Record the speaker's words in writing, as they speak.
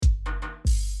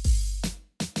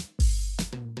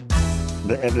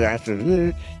The NDIS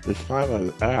review is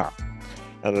finally out.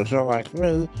 And if you're like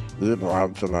me, you'd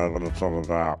love to know what it's all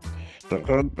about. The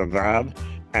good, the bad,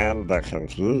 and the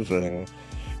confusing.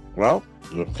 Well,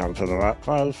 you've come to the right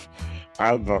place.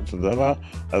 I've brought together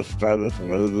Australia's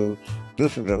leading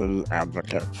disability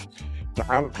advocates to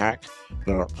unpack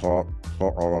the report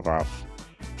for all of us.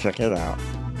 Check it out.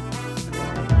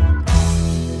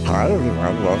 Hi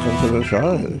everyone, welcome to the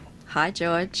show. Hi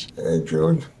George. Hey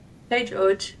George. Hey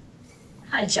George.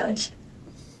 Hi George.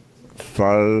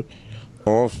 So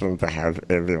awesome to have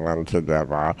everyone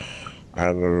together.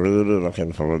 I'm really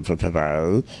looking forward to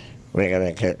today. We're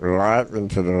going to get right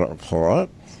into the report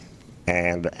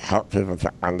and help people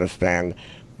to understand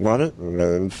what it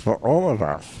means for all of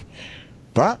us.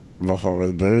 But before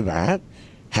we do that,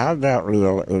 how about we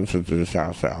all introduce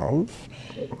ourselves?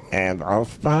 And I'll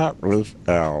start with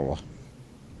Elle.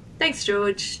 Thanks,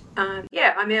 George. I'm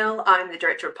Elle. I'm the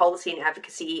Director of Policy and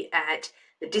Advocacy at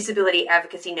the Disability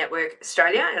Advocacy Network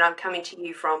Australia, and I'm coming to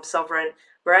you from sovereign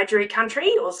Wiradjuri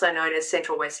country, also known as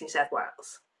Central West New South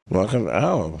Wales. Welcome,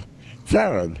 Elle.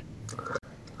 Jarrod.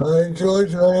 Hi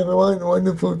George. Hi everyone.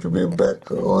 Wonderful to be back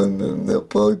on the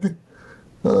pod.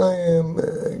 I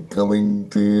am coming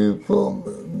to you from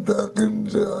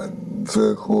Duckins on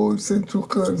Circle Central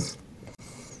Coast.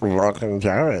 Welcome,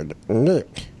 Jarrod.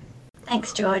 Nick.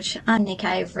 Thanks, George. I'm Nick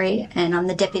Avery, and I'm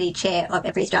the Deputy Chair of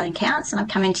Every Australian Counts, and I'm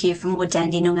coming to you from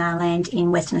Wooddandy, Noongar Land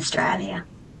in Western Australia.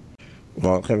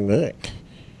 Welcome, Nick.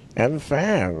 And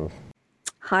Sam.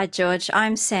 Hi George,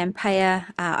 I'm Sam Paior.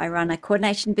 I run a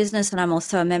coordination business and I'm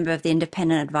also a member of the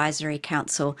Independent Advisory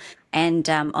Council and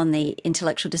on the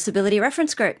Intellectual Disability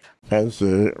Reference Group. Thank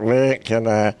you. We're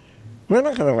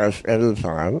not going to waste any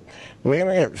time. We're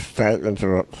going to get straight into the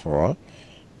report.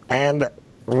 And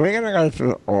we're going to go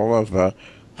through all of the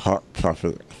hot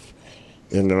topics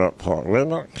in the report. We're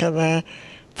not going to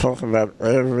talk about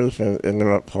everything in the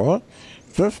report,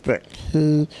 just the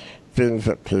key things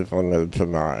that people need to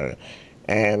know.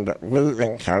 And we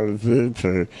encourage you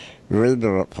to read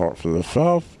the report for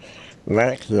yourself,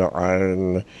 make your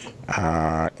own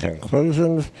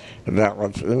conclusions about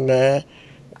what's in there,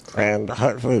 and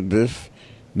hopefully this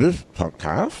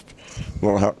podcast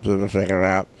will help you to figure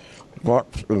out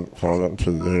what's important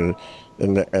to you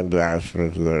in the NDIS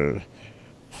review.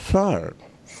 So,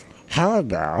 how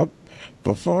about,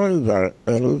 before we go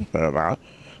any further,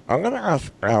 I'm going to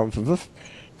ask Elle to just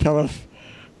tell us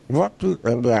what the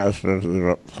NDIS review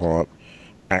report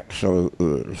actually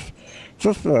is.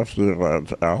 Just in a few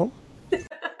words, Elle.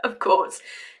 Of course.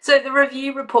 So the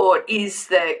review report is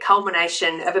the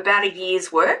culmination of about a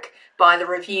year's work by the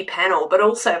review panel, but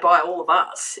also by all of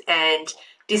us and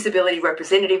disability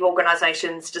representative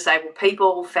organisations, disabled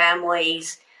people,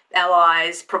 families,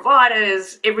 allies,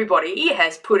 providers. Everybody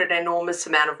has put an enormous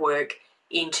amount of work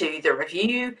into the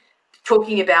review,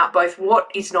 talking about both what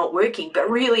is not working, but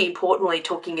really importantly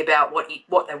talking about what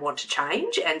they want to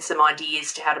change and some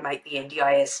ideas to how to make the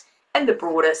NDIS and the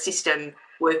broader system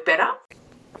work better.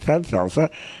 Thanks, Elsa.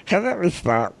 How about we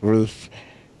start with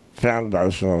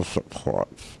foundational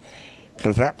supports?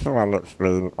 Because that's the one that's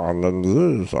been on the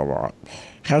news a lot,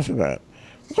 hasn't it?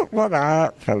 What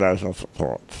are foundational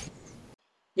supports?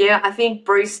 Yeah, I think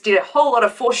Bruce did a whole lot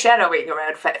of foreshadowing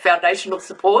around foundational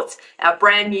supports, our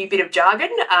brand new bit of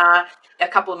jargon, a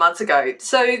couple of months ago.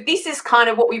 So this is kind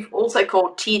of what we've also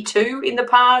called Tier 2 in the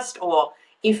past, or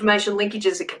information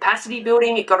linkages and capacity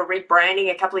building. It got a rebranding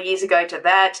a couple of years ago to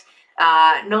that.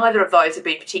 Neither of those have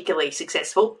been particularly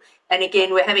successful. And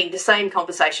again, we're having the same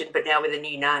conversation, but now with a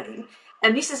new name.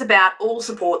 And this is about all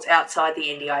supports outside the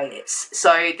NDIS.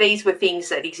 So these were things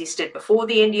that existed before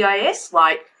the NDIS,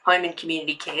 like home and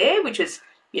community care, which is,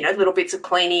 little bits of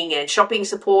cleaning and shopping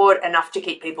support, enough to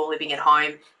keep people living at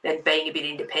home and being a bit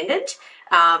independent.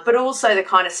 But also the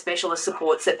kind of specialist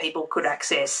supports that people could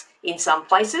access in some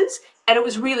places. And it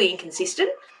was really inconsistent.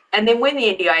 And then when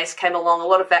the NDIS came along, a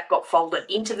lot of that got folded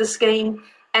into the scheme.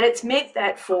 And it's meant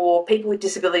that for people with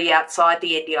disability outside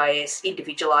the NDIS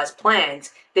individualised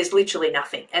plans, there's literally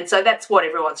nothing. And so that's what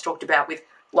everyone's talked about with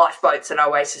lifeboats and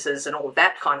oases and all of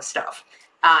that kind of stuff.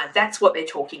 That's what they're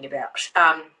talking about.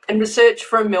 And research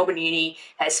from Melbourne Uni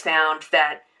has found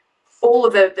that all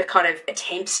of the kind of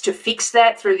attempts to fix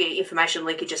that through the information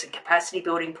linkages and capacity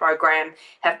building program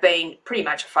have been pretty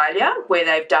much a failure, where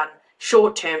they've done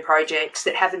short-term projects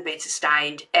that haven't been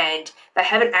sustained and they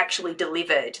haven't actually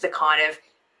delivered the kind of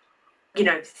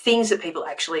things that people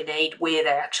actually need where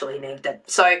they actually need them.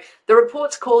 So the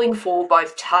report's calling for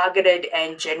both targeted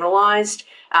and generalised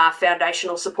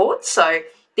foundational support. So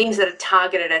things that are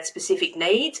targeted at specific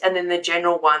needs, and then the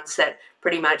general ones that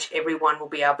pretty much everyone will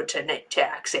be able to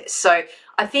access. So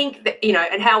I think that,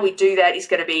 and how we do that is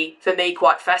going to be, for me,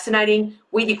 quite fascinating.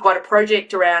 We did quite a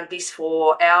project around this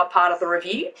for our part of the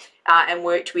review and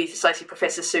worked with Associate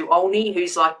Professor Sue Olney,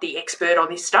 who's like the expert on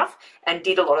this stuff, and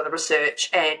did a lot of the research.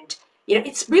 And,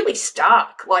 it's really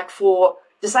stark. Like, for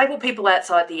disabled people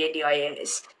outside the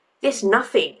NDIS, there's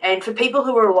nothing. And for people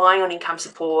who are relying on income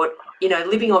support,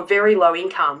 living on very low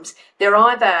incomes, they're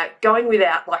either going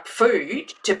without like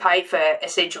food to pay for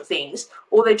essential things,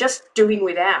 or they're just doing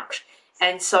without.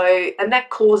 And that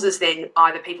causes then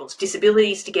either people's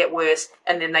disabilities to get worse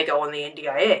and then they go on the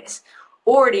NDIS,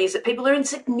 or it is that people are in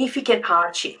significant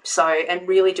hardship, and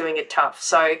really doing it tough.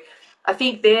 So I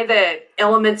think they're the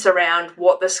elements around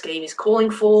what the scheme is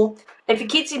calling for. And for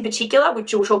kids in particular,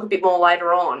 which we'll talk a bit more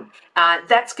later on,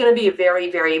 that's going to be a very,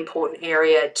 very important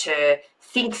area to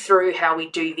think through how we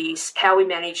do this, how we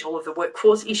manage all of the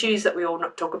workforce issues that we all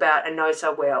talk about and know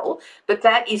so well. But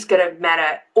that is going to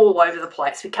matter all over the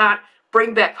place. We can't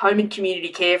bring back home and community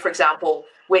care, for example,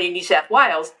 when in New South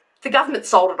Wales, the government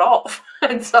sold it off.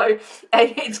 And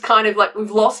it's kind of like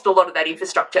we've lost a lot of that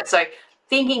infrastructure. So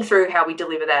thinking through how we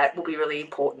deliver that will be really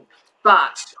important.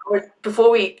 But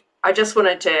I just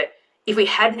wanted to, if we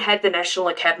hadn't had the National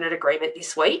Cabinet Agreement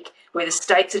this week, where the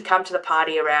states had come to the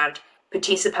party around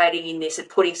participating in this and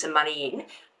putting some money in,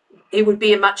 it would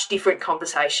be a much different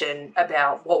conversation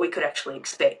about what we could actually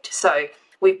expect. So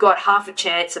we've got half a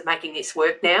chance of making this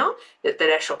work now that the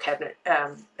National Cabinet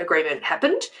Agreement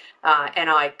happened, and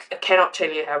I cannot tell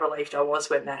you how relieved I was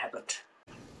when that happened.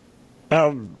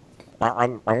 I'm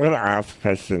going to ask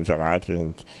questions that I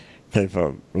think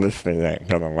people listening are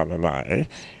going to want to know.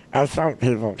 Are some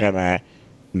people going to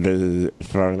be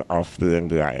thrown off the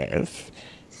NDIS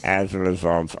as a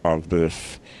result of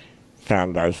this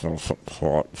foundational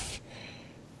supports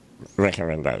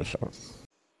recommendation?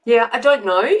 Yeah, I don't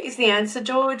know is the answer,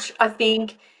 George. I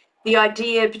think the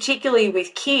idea, particularly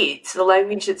with kids, the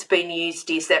language that's been used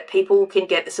is that people can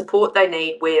get the support they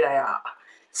need where they are.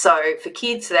 So for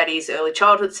kids, that is early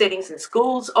childhood settings and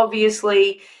schools,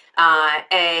 obviously.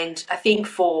 And I think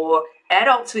for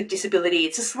adults with disability,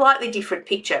 it's a slightly different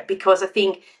picture, because I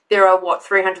think there are,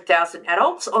 300,000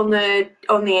 adults on the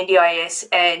NDIS,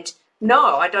 and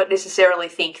no, I don't necessarily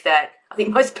think that. I think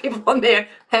most people on there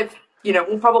have,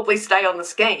 will probably stay on the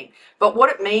scheme. But what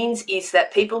it means is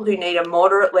that people who need a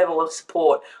moderate level of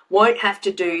support won't have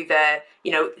to do the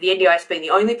NDIS being the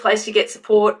only place to get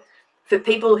support. For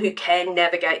people who can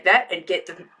navigate that and get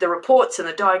the reports and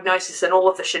the diagnosis and all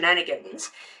of the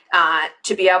shenanigans,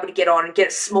 to be able to get on and get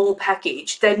a small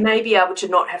package, they may be able to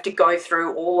not have to go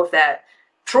through all of that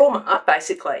trauma,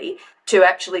 basically, to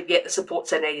actually get the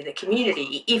supports they need in the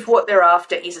community, if what they're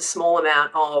after is a small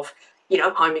amount of,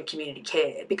 home and community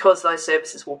care, because those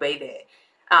services will be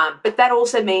there. But that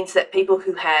also means that people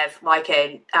who have like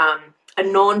a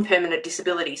non-permanent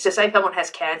disability, so say someone has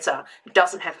cancer,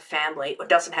 doesn't have a family or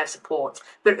doesn't have supports,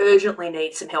 but urgently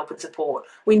needs some help and support.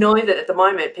 We know that at the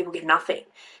moment people get nothing,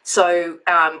 so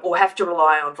or have to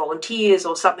rely on volunteers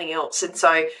or something else. And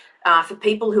so for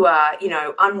people who are,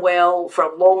 unwell for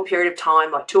a long period of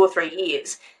time, like 2 or 3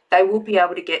 years, they will be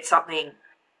able to get something,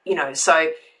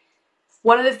 So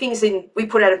one of the things we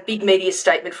put out a big media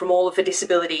statement from all of the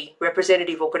disability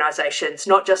representative organisations,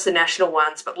 not just the national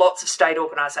ones, but lots of state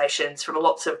organisations from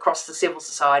lots of across the civil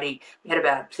society. We had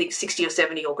about, I think, 60 or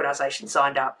 70 organisations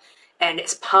signed up. And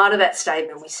as part of that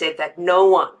statement, we said that no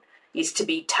one is to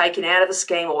be taken out of the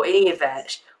scheme or any of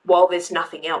that while there's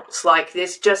nothing else. Like,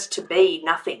 there's just to be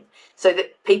nothing, so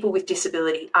that people with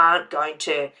disability aren't going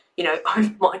to,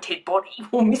 over my dead body,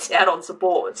 will miss out on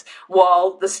supports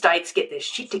while the states get their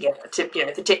shit together, to,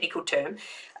 the technical term,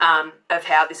 of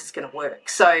how this is going to work.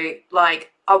 So,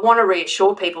 like, I want to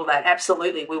reassure people that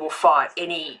absolutely we will fight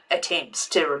any attempts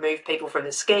to remove people from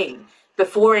the scheme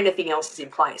before anything else is in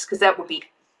place, because that would be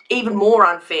even more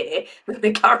unfair than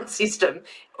the current system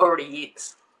already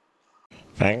is.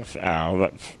 Thanks, Al.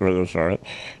 That's reassuring.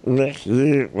 Nick,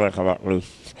 you work a lot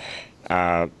with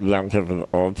young people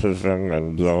with autism,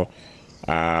 and you're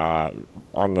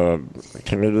on the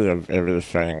committee of Every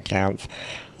Australian Counts.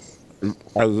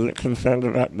 Are you concerned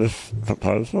about this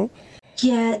proposal?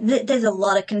 Yeah, there's a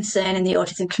lot of concern in the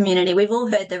autism community. We've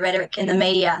all heard the rhetoric in the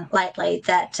media lately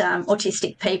that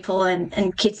autistic people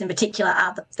and kids in particular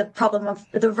are the problem of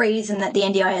the reason that the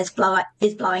NDIS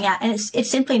is blowing out, and it's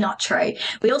simply not true.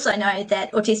 We also know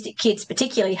that autistic kids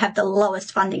particularly have the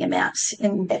lowest funding amounts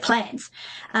in their plans.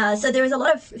 So there is a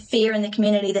lot of fear in the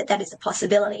community that is a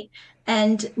possibility.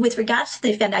 And with regards to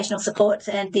the foundational supports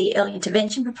and the early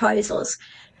intervention proposals,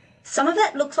 Some of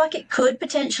that looks like it could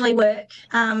potentially work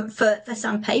for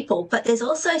some people, but there's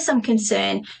also some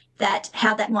concern that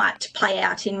how that might play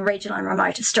out in regional and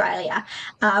remote Australia,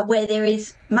 where there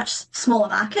is much smaller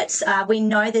markets. We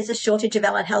know there's a shortage of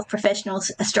allied health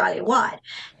professionals Australia-wide,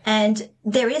 and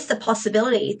there is the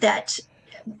possibility that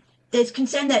there's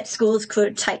concern that schools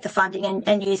could take the funding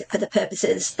and use it for the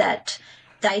purposes that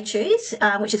they choose,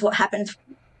 which is what happens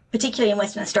particularly in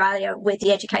Western Australia with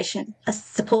the education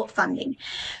support funding.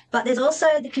 But there's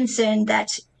also the concern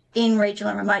that in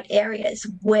regional and remote areas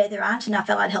where there aren't enough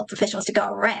allied health professionals to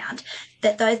go around,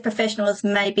 that those professionals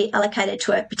may be allocated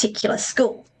to a particular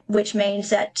school, which means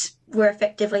that we're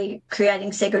effectively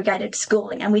creating segregated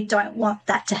schooling, and we don't want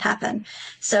that to happen.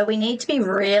 So we need to be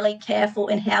really careful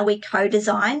in how we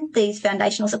co-design these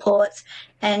foundational supports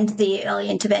and the early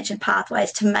intervention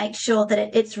pathways to make sure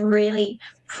that it's really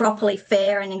properly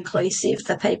fair and inclusive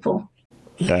for people.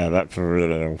 Yeah, that's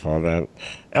really important.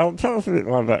 Elle, tell us a bit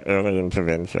more about early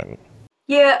intervention.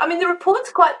 Yeah, I mean, the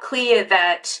report's quite clear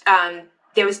that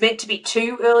there was meant to be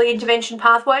 2 early intervention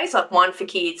pathways, like one for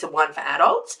kids and one for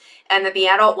adults, and that the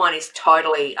adult one is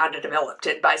totally underdeveloped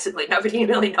and basically nobody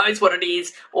really knows what it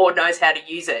is or knows how to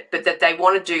use it, but that they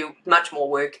want to do much more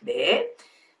work there.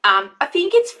 I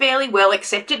think it's fairly well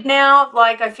accepted now.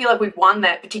 Like, I feel like we've won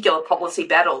that particular policy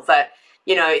battle that,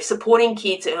 you know, supporting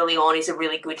kids early on is a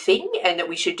really good thing and that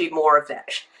we should do more of that.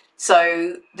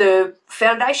 So the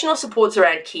foundational supports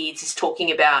around kids is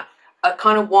talking about a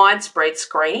kind of widespread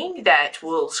screening that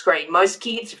will screen most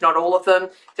kids, if not all of them,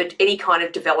 for any kind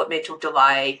of developmental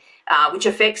delay, which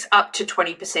affects up to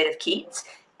 20% of kids,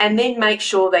 and then make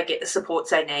sure they get the supports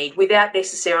they need without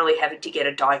necessarily having to get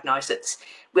a diagnosis.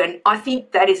 When I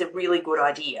think that is a really good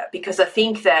idea, because I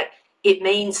think that it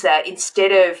means that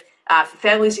instead of for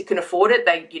families who can afford it,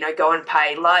 they go and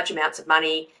pay large amounts of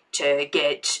money to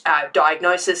get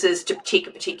diagnoses, to tick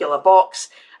a particular box,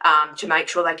 to make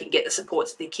sure they can get the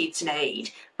supports that their kids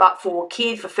need. But for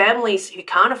families who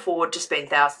can't afford to spend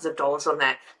thousands of dollars on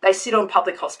that, they sit on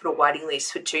public hospital waiting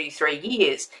lists for 2-3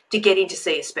 years to get in to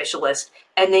see a specialist,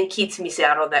 and then kids miss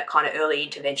out on that kind of early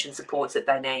intervention supports that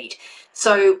they need.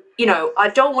 So,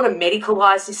 I don't want to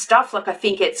medicalise this stuff.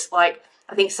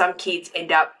 I think some kids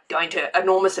end up going to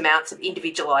enormous amounts of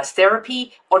individualised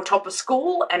therapy on top of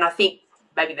school, and I think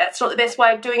maybe that's not the best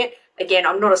way of doing it. Again,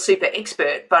 I'm not a super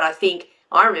expert, but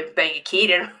I remember being a kid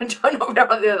and I don't know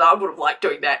whether I would have liked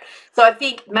doing that. So I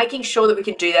think making sure that we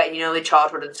can do that in early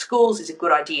childhood and schools is a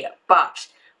good idea, but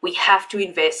we have to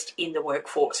invest in the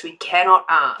workforce. We cannot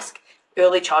ask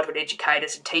early childhood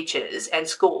educators and teachers and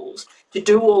schools to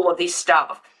do all of this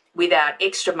stuff without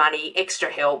extra money,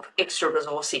 extra help, extra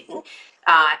resourcing,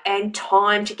 and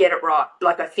time to get it right.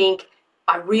 I think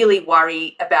I really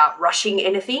worry about rushing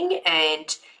anything,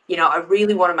 and I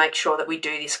really want to make sure that we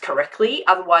do this correctly.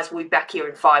 Otherwise, we'll be back here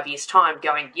in 5 years' time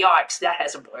going, yikes, that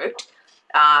hasn't worked.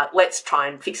 Let's try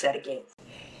and fix that again.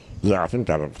 Yeah, I think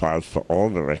that applies to all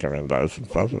the recommendations,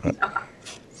 doesn't it?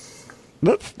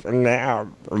 Let's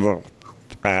now look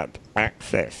at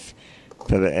access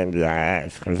to the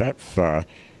NDIS, because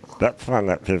that's one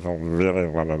that people really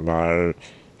want to know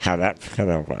how that's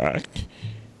going to work.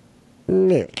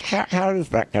 Nick, how is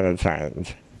that going to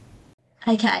change?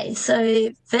 Okay,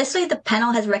 so firstly, the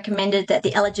panel has recommended that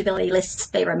the eligibility lists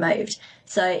be removed.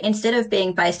 So instead of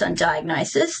being based on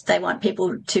diagnosis, they want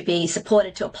people to be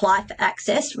supported to apply for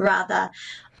access rather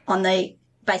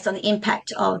based on the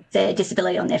impact of their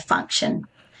disability on their function.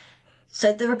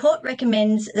 So the report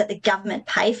recommends that the government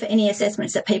pay for any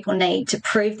assessments that people need to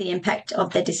prove the impact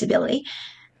of their disability.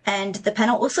 And the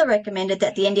panel also recommended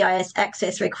that the NDIS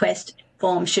access request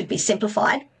form should be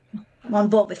simplified. I'm on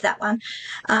board with that one.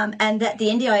 And that the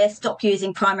NDIS stop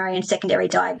using primary and secondary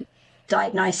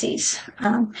diagnoses.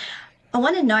 I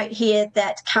want to note here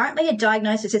that currently a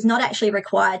diagnosis is not actually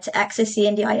required to access the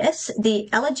NDIS. The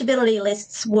eligibility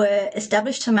lists were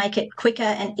established to make it quicker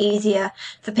and easier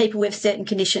for people with certain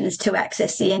conditions to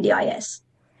access the NDIS.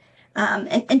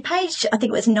 And page, I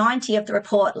think it was 90 of the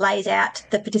report, lays out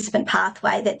the participant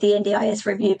pathway that the NDIS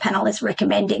review panel is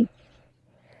recommending.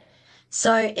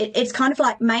 So it's kind of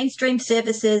like mainstream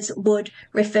services would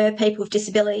refer people with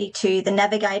disability to the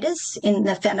navigators in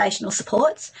the foundational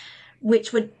supports,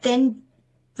 which would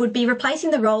be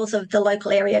replacing the roles of the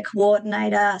local area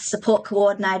coordinator, support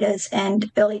coordinators, and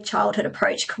early childhood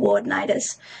approach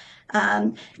coordinators.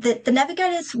 The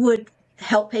navigators would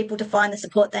help people to find the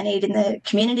support they need in the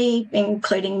community,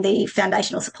 including the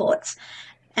foundational supports.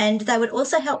 And they would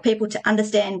also help people to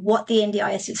understand what the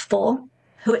NDIS is for,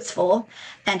 who it's for,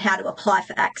 and how to apply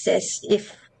for access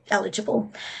if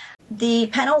eligible. The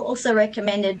panel also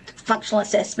recommended functional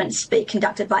assessments be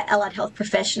conducted by allied health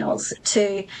professionals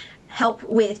to help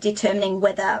with determining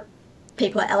whether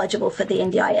people are eligible for the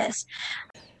NDIS.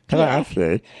 Can I ask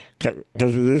you,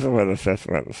 because you use the word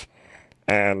assessments,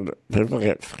 and people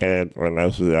get scared when they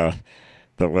hear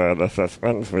the word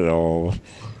assessments. We all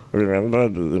remember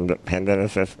the independent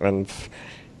assessments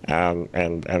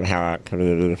and how our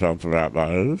community felt about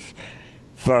those.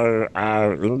 So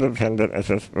are independent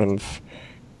assessments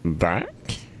back?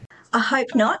 I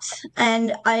hope not.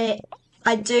 And I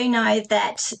do know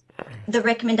that the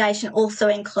recommendation also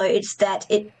includes that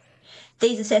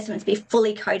these assessments be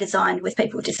fully co-designed with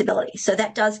people with disabilities. So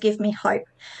that does give me hope.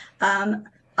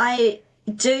 I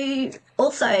do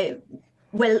also,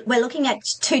 we're looking at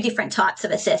two different types of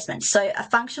assessments. So a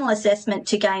functional assessment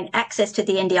to gain access to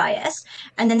the NDIS,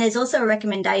 and then there's also a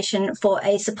recommendation for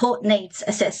a support needs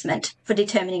assessment for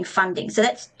determining funding. So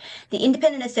that's the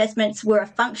independent assessments were a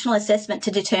functional assessment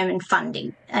to determine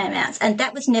funding amounts, and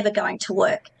that was never going to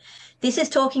work. This is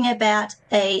talking about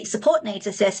a support needs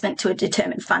assessment to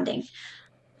determine funding.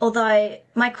 Although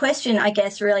my question, I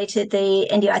guess, really to the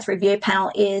NDIS review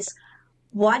panel is,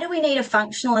 why do we need a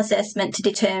functional assessment to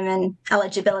determine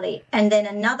eligibility and then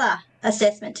another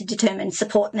assessment to determine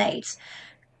support needs?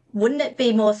 Wouldn't it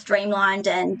be more streamlined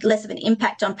and less of an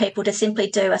impact on people to simply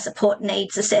do a support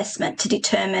needs assessment to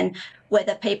determine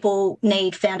whether people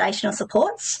need foundational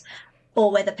supports or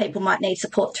whether people might need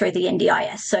support through the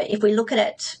NDIS? So if we look at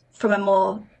it from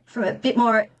a bit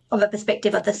more of a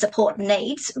perspective of the support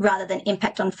needs rather than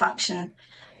impact on function,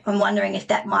 I'm wondering if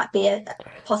that might be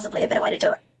possibly a better way to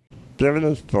do it. Do you have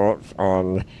any thoughts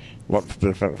on what's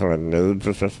different from a needs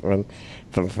assessment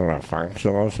from a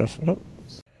functional assessment?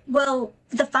 Well,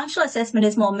 the functional assessment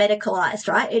is more medicalised,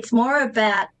 right? It's more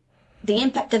about the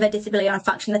impact of a disability on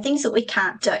function, the things that we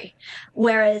can't do.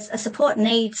 Whereas a support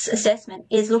needs assessment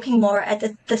is looking more at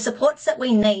the supports that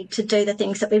we need to do the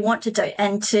things that we want to do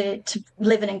and to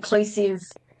live an inclusive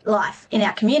life in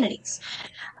our communities.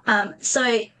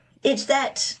 So it's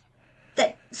that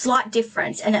slight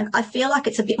difference, and I feel like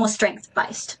it's a bit more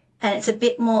strength-based, and it's a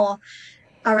bit more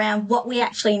around what we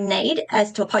actually need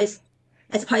as opposed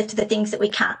to the things that we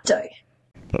can't do.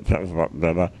 That sounds a lot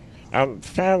better.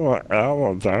 Sam or Al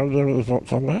or Jarrod, do you have any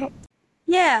thoughts on that?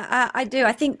 Yeah, I do.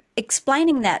 I think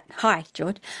explaining that, hi,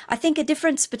 George, I think a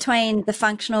difference between the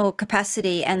functional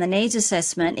capacity and the needs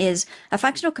assessment is a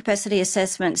functional capacity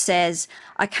assessment says,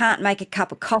 I can't make a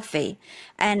cup of coffee.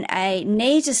 And a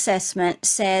needs assessment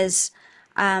says,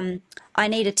 I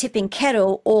need a tipping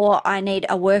kettle, or I need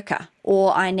a worker,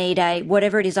 or I need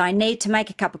whatever it is I need to make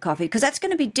a cup of coffee, because that's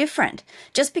going to be different.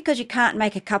 Just because you can't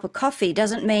make a cup of coffee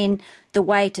doesn't mean the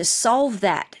way to solve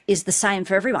that is the same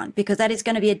for everyone, because that is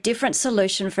going to be a different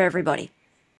solution for everybody.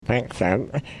 Thanks, Sam.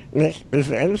 Nick, is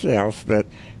there anything else that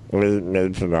we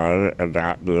need to know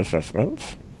about the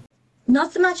assessments?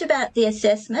 Not so much about the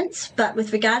assessments, but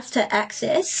with regards to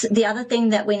access, the other thing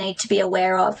that we need to be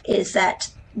aware of is that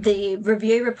the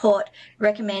review report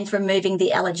recommends removing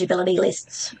the eligibility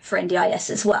lists for NDIS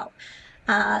as well.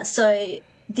 So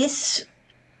this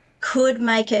could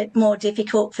make it more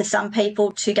difficult for some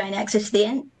people to gain access to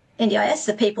the NDIS,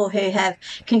 the people who have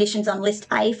conditions on List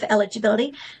A for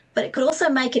eligibility, but it could also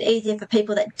make it easier for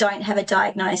people that don't have a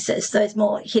diagnosis. Those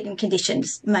more hidden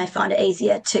conditions may find it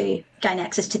easier to gain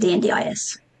access to the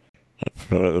NDIS.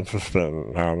 That's really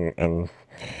interesting, and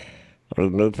we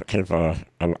need to keep an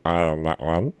eye on that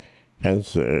one.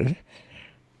 Thank you.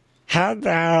 How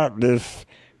about this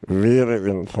really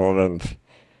important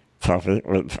topic,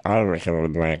 which I reckon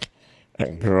would make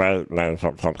a great name for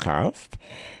a podcast,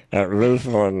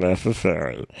 reasonable and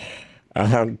necessary.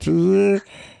 Do you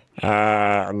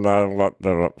know what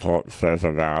the report says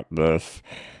about this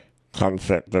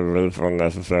concept of reasonable and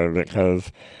necessary?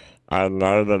 Because I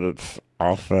know that it's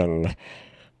often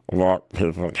what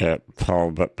people get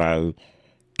told that they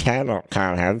can or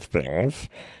can't have things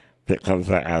because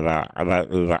they either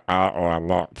are or are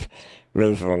not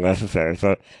reasonable and necessary.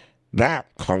 So that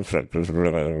concept is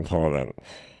really important.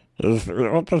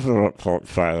 What does the report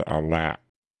say on that?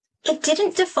 It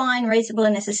didn't define reasonable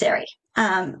and necessary,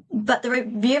 but the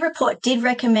review report did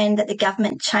recommend that the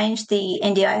government change the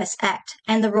NDIS Act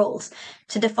and the rules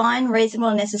to define reasonable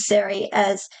and necessary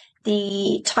as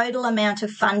the total amount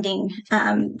of funding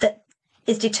that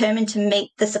is determined to meet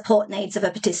the support needs of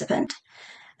a participant.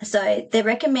 So they're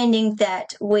recommending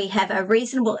that we have a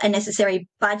reasonable and necessary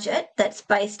budget that's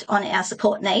based on our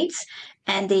support needs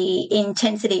and the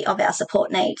intensity of our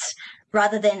support needs,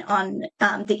 rather than on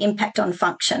the impact on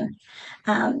function.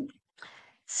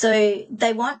 So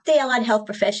they want the allied health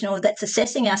professional that's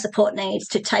assessing our support needs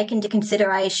to take into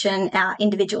consideration our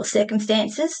individual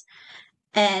circumstances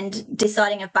and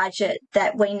deciding a budget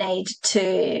that we need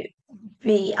to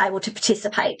be able to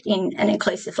participate in an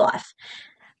inclusive life.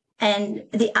 And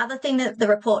the other thing that the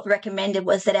report recommended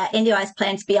was that our NDIS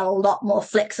plans be a lot more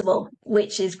flexible,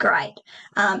 which is great,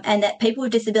 and that people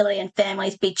with disability and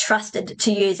families be trusted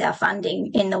to use our funding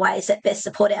in the ways that best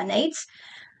support our needs,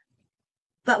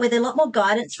 but with a lot more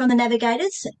guidance from the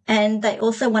navigators, and they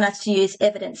also want us to use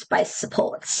evidence-based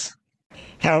supports.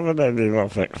 How would they be more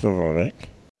flexible, Nick?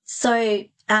 So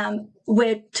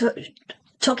we're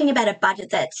talking about a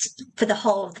budget that's for the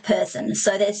whole of the person.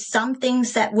 So there's some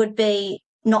things that would be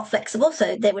not flexible.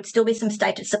 So there would still be some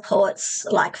stated supports,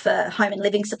 like for home and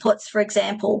living supports, for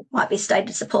example, might be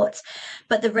stated supports.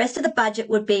 But the rest of the budget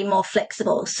would be more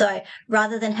flexible. So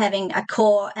rather than having a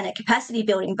core and a capacity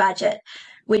building budget,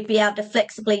 we'd be able to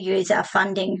flexibly use our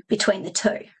funding between the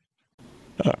two.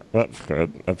 Oh, that's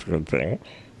good. That's a good thing.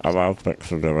 Allow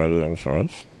flexibility and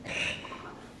choice.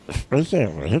 Speaking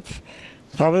of which,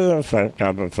 probably the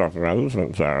safeguards of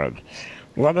relevance, Jarrod.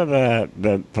 What are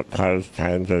the proposed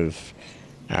changes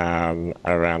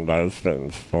around those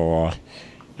things from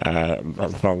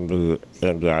the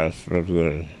NDIS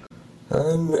review?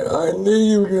 And I knew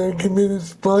you were going to give me the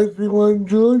spicy one,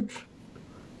 George.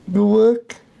 The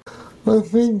work. I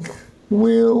think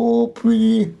we're all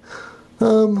pretty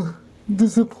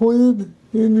disappointed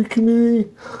in the community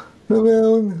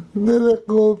around the lack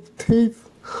of teeth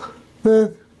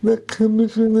that the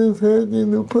Commission has had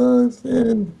in the past,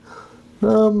 and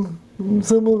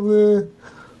some of the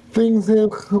things that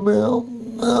have come out.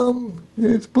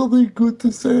 It's probably good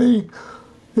to say,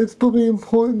 it's probably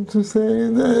important to say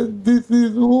that this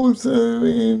is also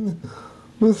in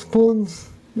response,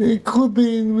 it could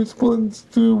be in response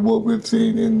to what we've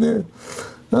seen in the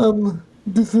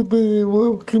Disability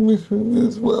Royal Commission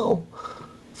as well.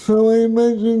 So I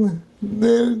imagine the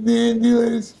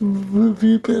NDIS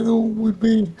review panel would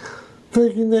be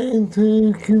taking that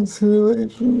into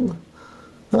consideration.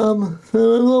 So a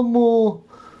lot more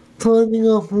tidying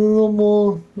up and a lot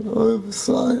more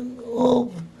oversight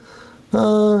of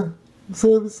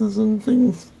services and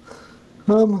things.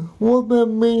 What that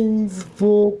means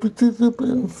for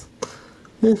participants,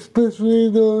 especially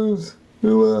those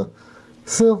who are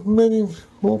self-managed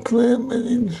or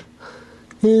plan-managed,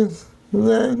 is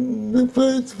that the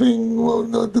first thing, well,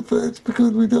 not the first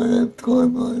because we don't have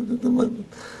timelines at the moment,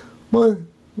 but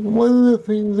one of the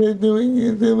things they're doing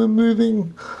is they're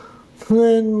removing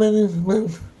plan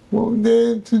management. Well,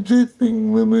 they're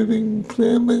suggesting removing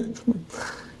plan management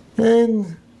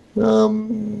and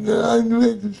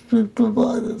unregistered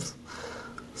providers.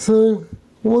 So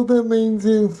what that means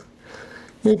is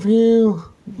if you,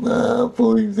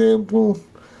 for example,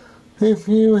 if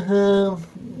you have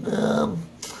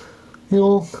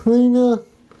your cleaner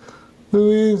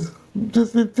who is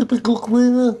just a typical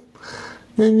cleaner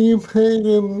and you pay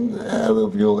them out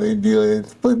of your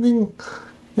NDIS funding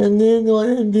and they're not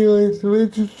NDIS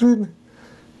registered,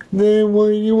 then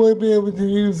you won't be able to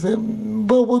use them.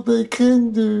 But what they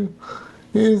can do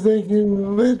is they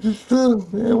can register,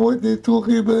 and what they're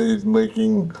talking about is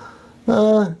making,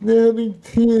 they're having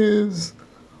tiers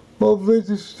of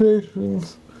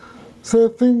registrations. So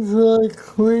things like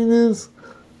cleaners,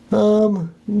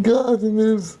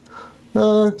 gardeners,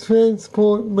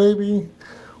 transport maybe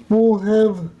will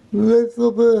have less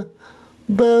of a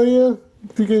barrier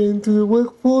to get into the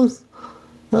workforce.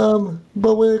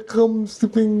 But when it comes to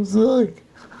things like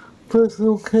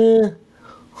personal care,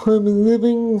 home and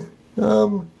living,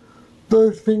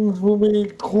 those things will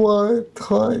be quite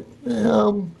tight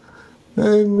and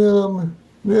they're a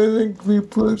lengthy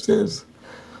process.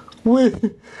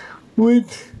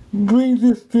 Which brings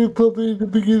us to probably the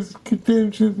biggest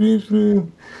contentious issue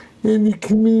in the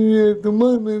community at the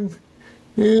moment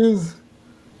is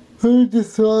who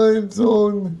decides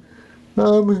on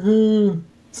who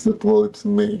supports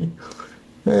me.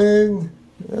 And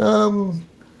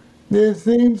there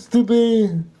seems to be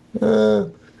a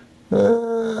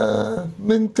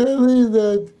mentality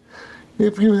that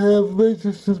if you have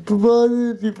registered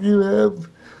providers, if you have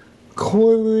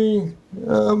quality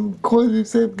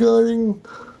safeguarding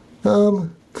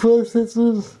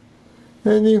processes,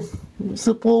 and if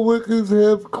support workers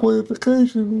have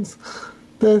qualifications,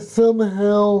 that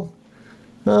somehow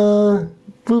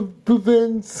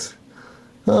prevents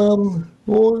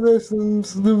or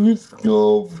lessens the risk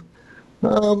of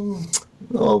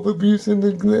abuse and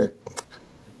neglect.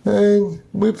 And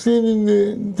we've seen in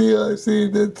the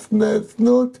DIC that's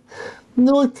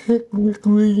not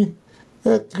technically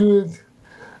accurate.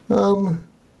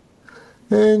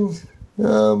 And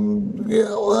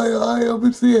I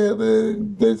obviously have a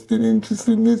vested interest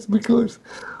in this because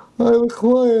I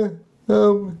require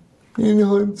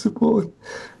in-home support,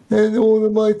 and all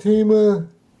of my team are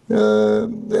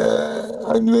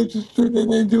unregistered,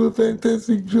 and they do a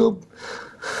fantastic job.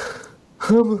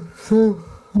 So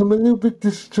I'm a little bit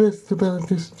distressed about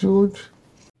this, George.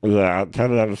 Yeah, I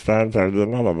totally understand. So you're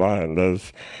not alone.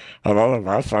 There's a lot of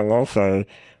us. I'm also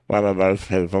one of those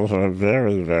people who are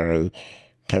very, very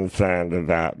concerned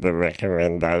about the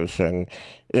recommendation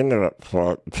in the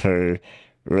report to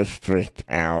restrict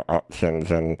our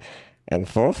options and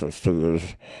force us to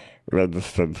use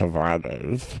registered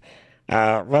providers.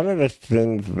 One of the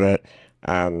things that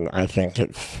I think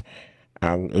it's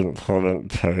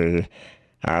important to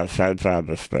say to our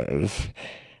listeners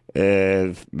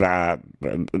is that,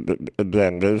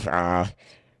 again, these are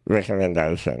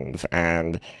recommendations,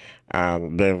 and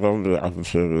there will be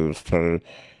opportunities to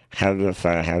have your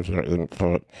say, have your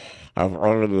input. I've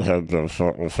already heard Bill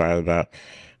Shorten say that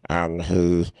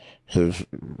he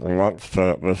wants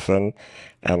to listen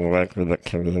and work with the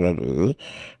community,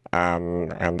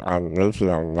 and I'm meeting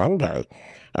on Monday.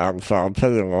 So I'll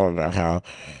tell you more about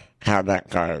how that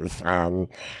goes.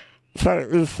 So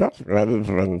is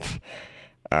self-management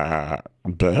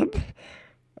dead?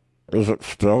 Is it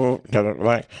still going to,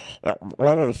 like,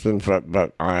 one of the things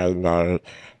that I know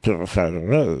people say to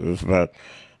me is that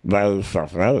they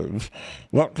self-manage,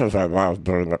 not because they love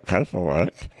doing the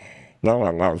paperwork, no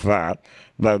one loves that,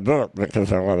 they do it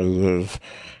because they want to use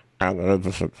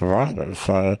unregistered providers.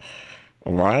 So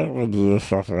why would you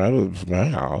self-manage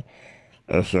now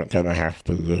if you're going to have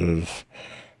to use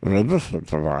registered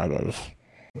providers?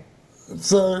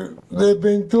 So they've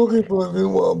been talking for a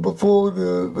little while before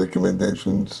the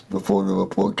recommendations, before the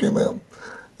report came out,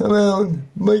 around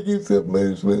making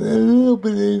self-management a little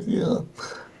bit easier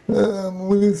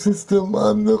with the system.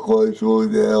 I'm not quite sure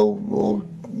now, or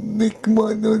Nick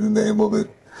might know the name of it,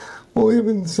 or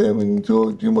even Sam and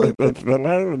George, you might. The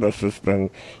name of the system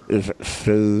is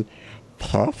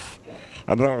CPOF.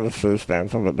 I don't know what the C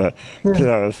stands for, but the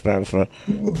PO stands for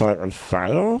point of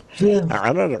sale. Yeah.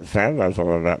 I know that Sam knows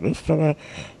all about this. Can I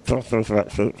talk to us about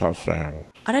CPOF, Sam?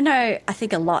 I don't know. I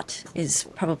think a lot is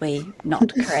probably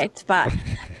not correct, but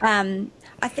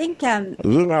I think You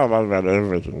know a lot about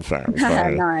everything, Sam. So.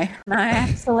 no, I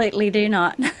absolutely do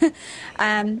not.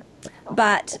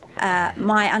 But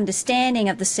my understanding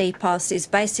of the CPOS is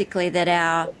basically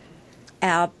that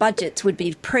our budgets would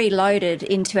be preloaded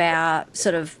into our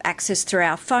sort of access through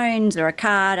our phones or a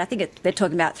card. I think they're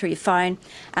talking about through your phone.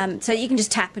 So you can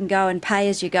just tap and go and pay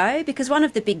as you go, because one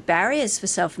of the big barriers for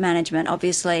self-management,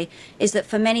 obviously, is that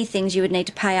for many things you would need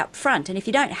to pay up front. And if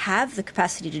you don't have the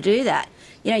capacity to do that,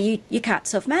 you can't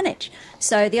self-manage.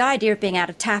 So the idea of being able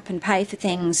to tap and pay for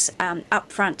things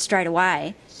up front straight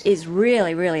away is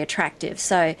really, really attractive.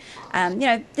 So,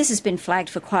 this has been flagged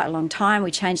for quite a long time.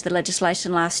 We changed the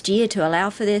legislation last year to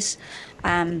allow for this.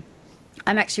 I'm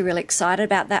actually really excited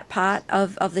about that part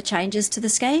of the changes to the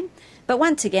scheme. But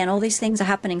once again, all these things are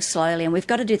happening slowly, and we've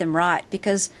got to do them right,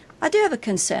 because I do have a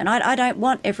concern. I don't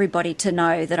want everybody to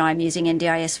know that I'm using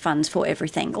NDIS funds for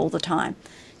everything all the time.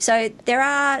 So there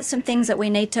are some things that we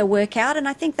need to work out, and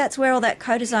I think that's where all that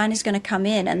co-design is going to come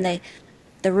in. And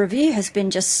the review has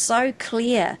been just so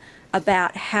clear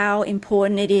about how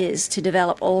important it is to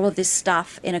develop all of this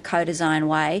stuff in a co-design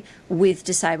way with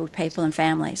disabled people and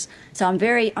families. So I'm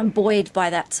buoyed by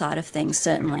that side of things,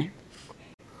 certainly.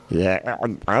 Yeah,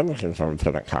 I'm looking forward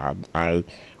to the card. I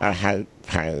hate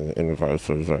paying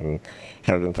invoices and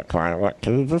having to claim. Like,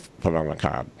 can you just put on the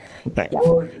card? Thanks.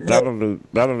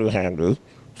 That'll be handy.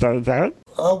 So, Jarrod?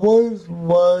 I was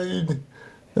worried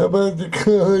about the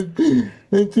card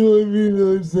until I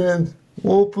realized that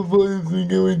all providers are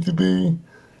going to be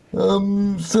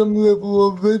some level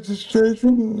of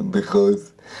registration,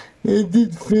 because it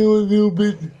did feel a little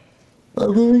bit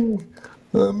othering.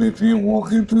 If you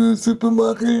walk into the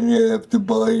supermarket and you have to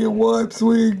buy your wipes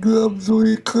or your gloves or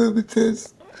your COVID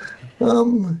test,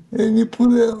 and you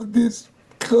put out this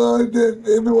card that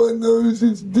everyone knows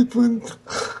is different,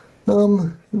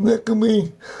 that can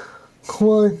be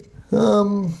quite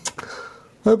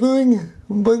othering.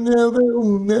 But now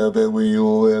that we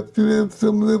all have to have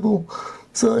some level,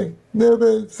 now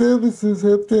that services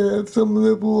have to have some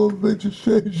level of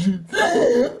registration,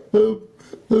 I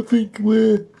think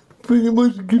we're pretty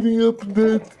much giving up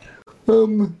that.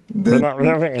 We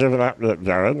haven't given up yet,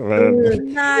 Jarrod.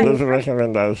 There's a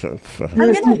recommendation. So.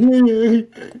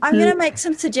 I'm going to make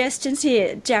some suggestions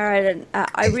here, Jarrod. And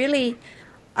I really,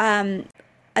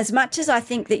 as much as I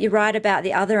think that you're right about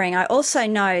the othering, I also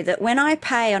know that when I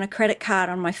pay on a credit card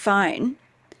on my phone,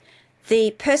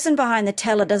 the person behind the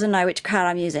teller doesn't know which card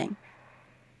I'm using.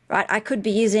 Right? I could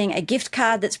be using a gift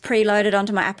card that's preloaded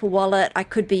onto my Apple Wallet. I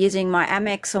could be using my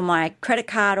Amex or my credit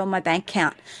card or my bank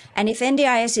account. And if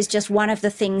NDIS is just one of the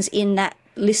things in that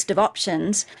list of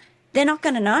options, they're not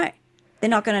going to know. They're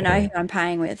not going to know who I'm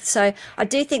paying with. So I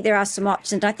do think there are some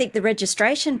options. I think the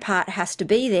registration part has to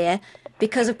be there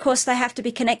because, of course, they have to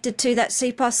be connected to that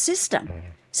CPOS system.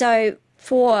 So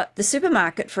for the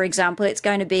supermarket, for example, it's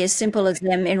going to be as simple as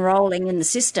them enrolling in the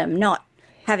system, not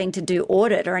having to do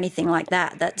audit or anything like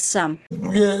that. That's Yeah,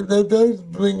 that does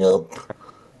bring up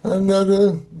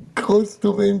another cost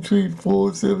of entry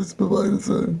for service providers.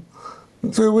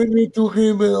 So when we're talking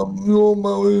about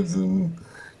lawnmowers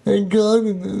and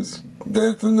gardeners,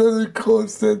 that's another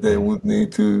cost that they would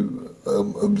need to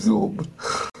absorb.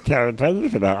 Jarrod, thank you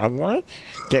for that. I might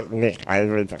get Nick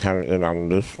Avery to come in on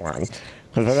this one,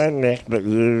 because I know, Nick, that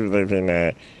you live in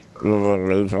a rural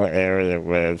regional area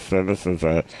where services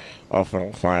are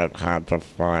often quite hard to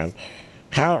find.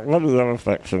 What are your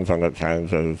reflections on the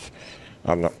changes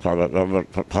on the product, or the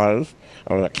proposed,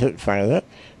 I'm going to keep saying it,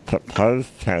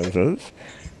 proposed changes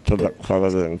to the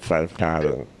quality and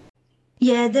safeguarding?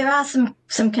 Yeah, there are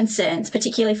some concerns,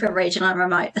 particularly for regional and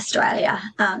remote Australia.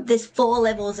 There's 4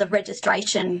 levels of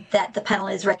registration that the panel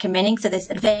is recommending. So there's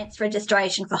advanced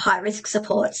registration for high-risk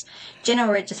supports,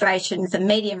 general registration for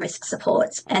medium-risk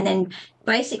supports, and then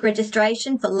basic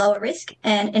registration for lower risk,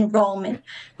 and enrolment,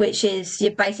 which is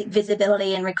your basic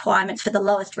visibility and requirements for the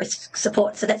lowest risk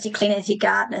support. So that's your cleaners, your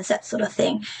gardeners, that sort of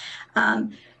thing.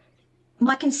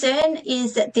 My concern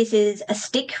is that this is a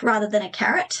stick rather than a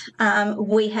carrot.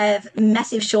 We have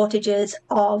massive shortages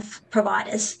of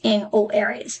providers in all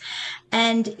areas.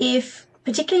 And if,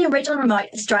 particularly in regional and remote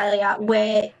Australia,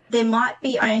 where there might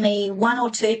be only 1 or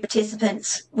 2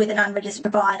 participants with an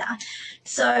unregistered provider,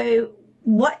 so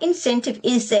what incentive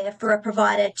is there for a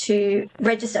provider to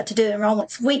register, to do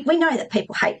enrolments? We know that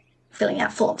people hate filling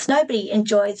out forms. Nobody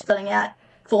enjoys filling out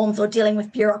forms or dealing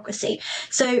with bureaucracy.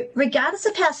 So regardless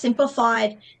of how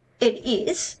simplified it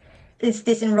is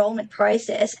this enrolment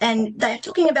process, and they're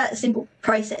talking about a simple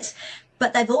process,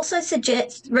 but they've also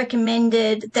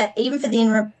recommended that even for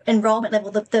the enrolment level,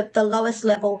 the lowest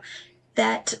level,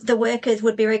 that the workers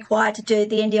would be required to do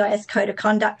the NDIS code of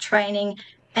conduct training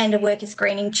and a worker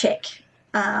screening check,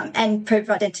 and proof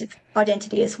of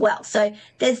identity as well. So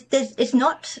it's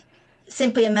not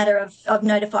simply a matter of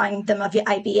notifying them of your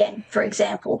ABN, for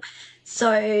example.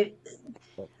 So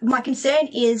my concern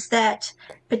is that,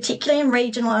 particularly in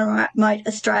regional and remote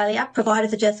Australia,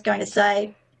 providers are just going to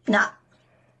say, nah,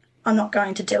 I'm not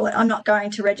going to do it. I'm not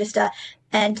going to register.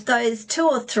 And those 2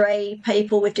 or 3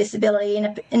 people with disability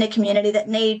in a community that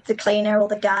need the cleaner or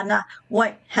the gardener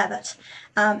won't have it.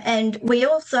 And we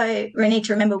need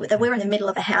to remember that we're in the middle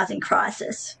of a housing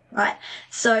crisis, right?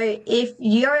 So if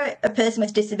you're a person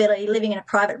with disability living in a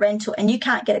private rental and you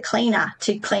can't get a cleaner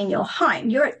to clean your home,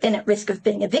 you're then at risk of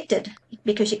being evicted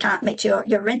because you can't meet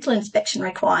your rental inspection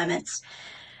requirements.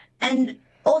 And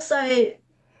also,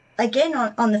 again,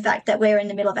 on the fact that we're in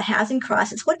the middle of a housing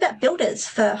crisis, what about builders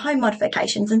for home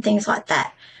modifications and things like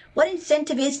that? What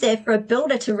incentive is there for a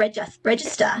builder to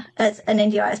register as an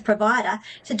NDIS provider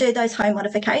to do those home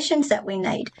modifications that we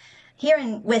need? Here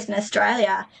in Western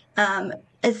Australia,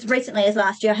 as recently as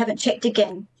last year, I haven't checked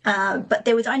again, but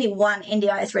there was only one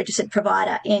NDIS registered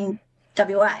provider in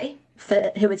WA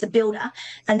who was a builder,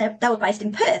 and they were based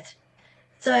in Perth.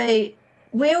 So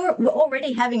we're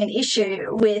already having an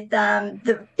issue with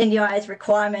the NDIS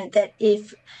requirement that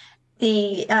if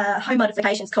the home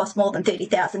modifications cost more than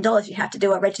 $30,000, you have to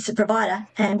do a registered provider,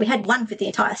 and we had one for the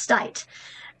entire state.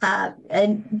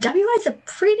 And WA is a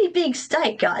pretty big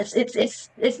state, guys.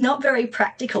 It's not very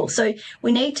practical. So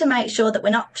we need to make sure that we're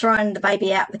not throwing the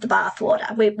baby out with the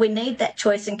bathwater. We need that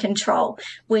choice and control.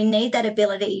 We need that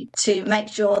ability to make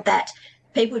sure that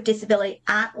people with disability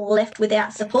aren't left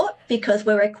without support because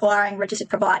we're requiring registered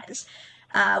providers.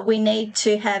 We need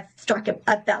to strike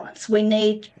a balance. We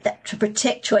need that to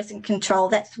protect choice and control.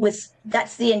 That's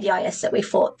the NDIS that we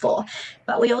fought for.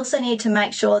 But we also need to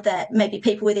make sure that maybe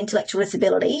people with intellectual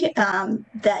disability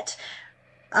that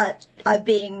are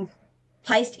being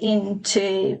placed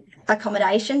into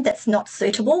accommodation that's not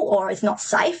suitable or is not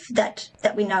safe, that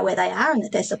we know where they are and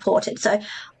that they're supported. So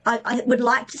I would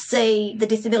like to see the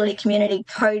disability community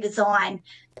co-design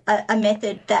a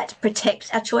method that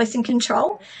protects our choice and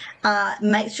control,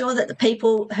 make sure that the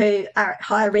people who are at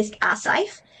higher risk are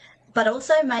safe, but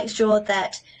also make sure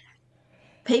that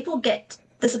people get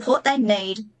the support they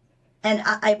need and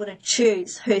are able to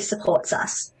choose who supports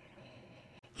us.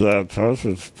 Yeah, choice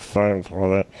is so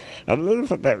important. And you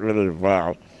put that really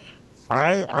well.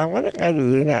 I want to go to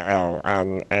you now,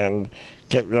 Elle, and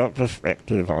get your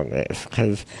perspective on this,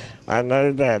 because I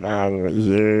know that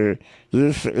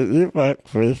you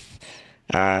work with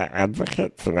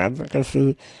advocates and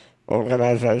advocacy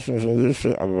organisations, and you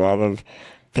see a lot of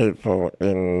people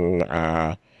in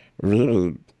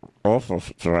really awful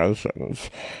situations.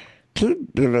 Can you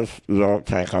give us your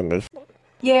take on this?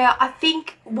 Yeah, I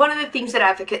think one of the things that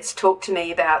advocates talk to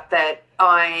me about that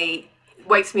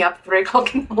wakes me up at 3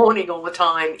 o'clock in the morning all the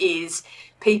time is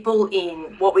people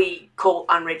in what we call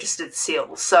unregistered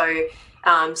SIL. So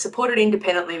supported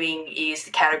independent living is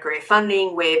the category of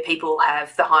funding where people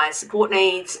have the highest support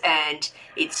needs, and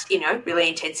it's, really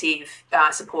intensive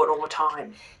support all the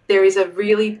time. There is a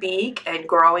really big and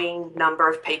growing number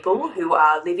of people who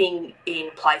are living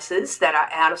in places that are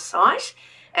out of sight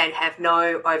and have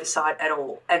no oversight at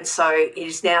all. And so it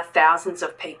is now thousands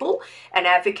of people, and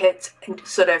advocates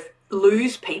sort of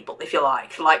lose people, if you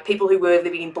like people who were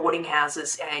living in boarding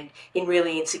houses and in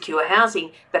really insecure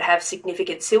housing but have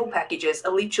significant SIL packages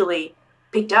are literally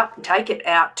picked up and taken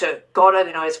out to God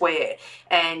only knows where.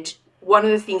 And one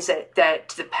of the things that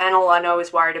the panel I know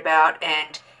is worried about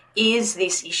and is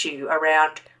this issue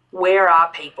around where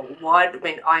are people?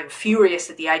 I'm furious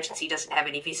that the agency doesn't have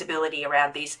any visibility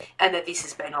around this and that this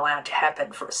has been allowed to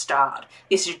happen for a start.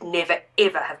 This should never,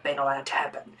 ever have been allowed to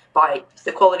happen by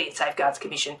the Quality and Safeguards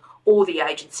Commission or the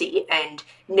agency, and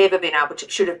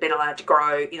should have been allowed to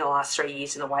grow in the last 3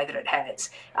 years in the way that it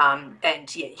has.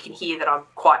 You can hear that I'm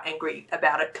quite angry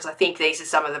about it because I think these are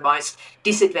some of the most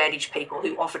disadvantaged people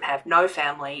who often have no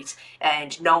families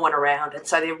and no one around, and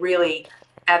so they're really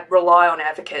rely on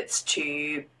advocates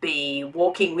to be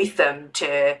walking with them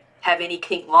to have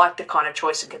anything like the kind of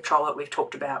choice and control that we've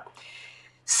talked about.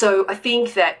 So I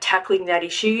think that tackling that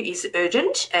issue is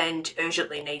urgent and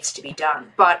urgently needs to be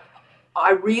done. But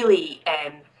I really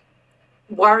am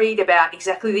worried about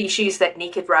exactly the issues that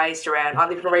Nick had raised around. I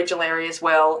live in a regional area as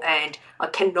well, and I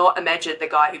cannot imagine the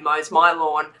guy who mows my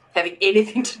lawn having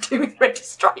anything to do with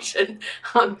registration.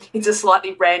 It's a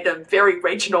slightly random, very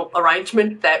regional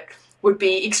arrangement that would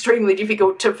be extremely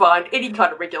difficult to find any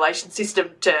kind of regulation system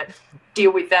to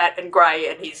deal with that, and Gray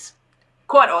and his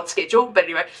quite odd schedule, but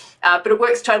anyway, but it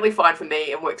works totally fine for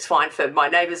me and works fine for my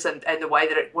neighbours and the way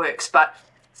that it works. But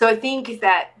so I think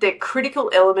that the critical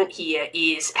element here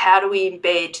is how do we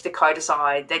embed the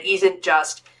co-design that isn't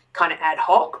just kind of ad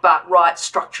hoc, but right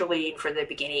structurally in from the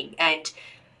beginning. And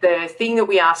the thing that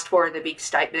we asked for in the big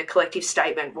statement, the collective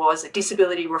statement, was a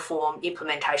Disability Reform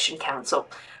Implementation Council,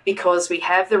 because we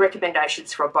have the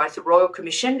recommendations from both the Royal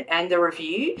Commission and the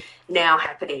review now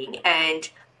happening. And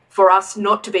for us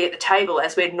not to be at the table,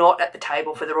 as we're not at the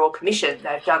table for the Royal Commission,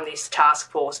 they've done this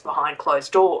task force behind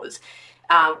closed doors,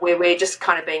 where we're just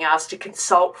kind of being asked to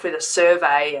consult for the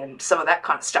survey and some of that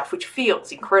kind of stuff, which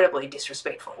feels incredibly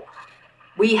disrespectful.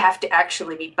 We have to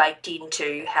actually be baked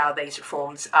into how these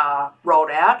reforms are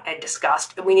rolled out and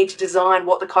discussed, and we need to design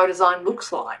what the co-design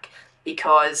looks like,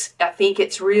 because I think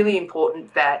it's really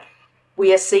important that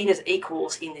we are seen as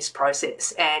equals in this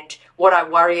process. And what I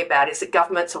worry about is that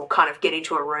governments will kind of get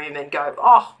into a room and go,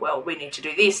 oh, well, we need to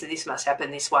do this and this must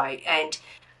happen this way. And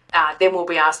then we'll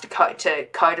be asked to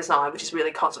co-design, which is really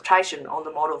consultation on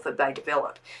the model that they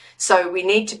develop. So we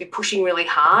need to be pushing really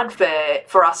hard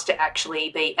for us to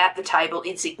actually be at the table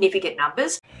in significant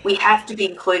numbers. We have to be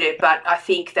included, but I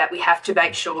think that we have to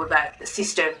make sure that the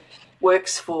system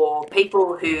works for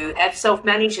people who have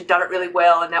self-managed and done it really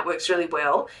well, and that works really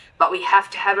well. But we have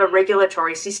to have a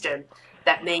regulatory system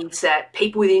that means that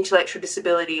people with intellectual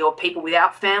disability or people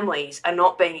without families are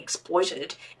not being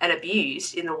exploited and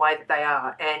abused in the way that they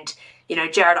are. And,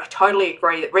 Jarrod, I totally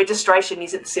agree that registration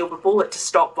isn't the silver bullet to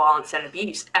stop violence and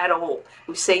abuse at all.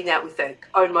 We've seen that with the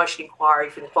own motion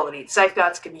inquiry from the Quality and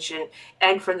Safeguards Commission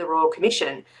and from the Royal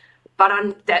Commission.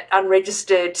 But that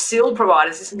unregistered SIL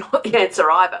providers is not the answer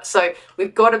either. So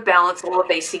we've got to balance all of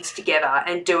these things together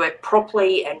and do it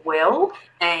properly and well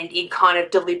and in kind of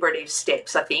deliberative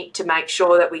steps, I think, to make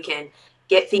sure that we can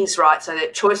get things right so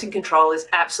that choice and control is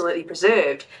absolutely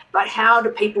preserved. But how do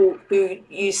people who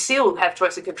use SIL have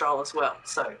choice and control as well?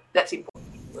 So that's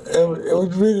important. It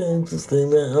was really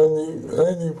interesting that I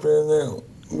only found out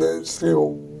that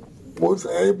SIL was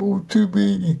able to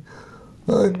be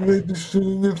unregistered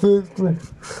in the first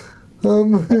place.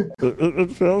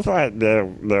 It feels like there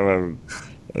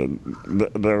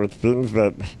were things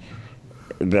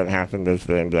that happened as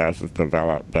the NDIS was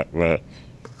developed that were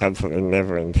absolutely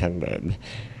never intended,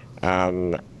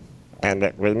 and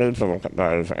that we need to look at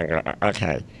those and go,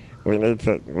 okay, we need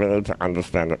to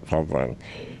understand the problem.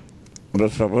 The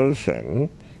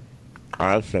solution,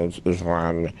 I think, is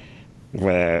one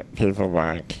where people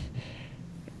like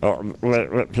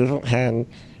where people can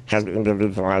have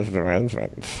individualised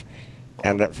arrangements,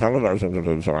 and that some of those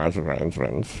individualised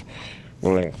arrangements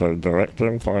will include direct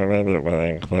employment, it will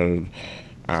include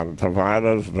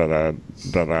providers that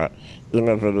are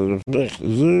innovative. Nick,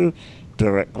 you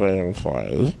directly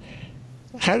employ.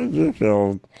 How did you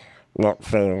feel not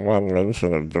seeing one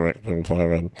mention of direct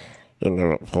employment in the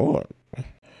report?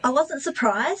 I wasn't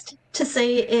surprised to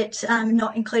see it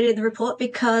not included in the report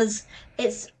because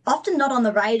it's often not on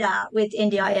the radar with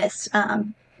NDIS.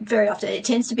 Very often it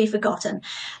tends to be forgotten.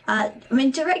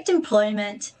 Direct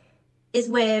employment is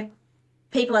where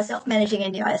people are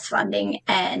self-managing NDIS funding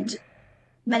and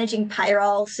managing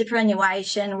payroll,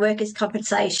 superannuation, workers'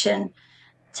 compensation,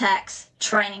 tax,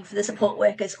 training for the support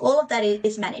workers. All of that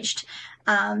is managed.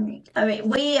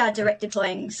 We are direct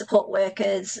employing support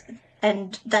workers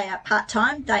and they are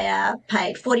part-time. They are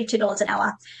paid $42 an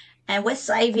hour and we're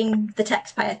saving the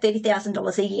taxpayer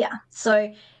 $30,000 a year.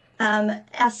 So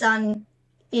our son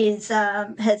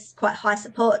has quite high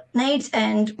support needs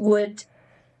and would,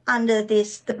 under the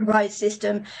proposed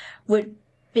system, would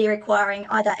be requiring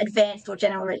either advanced or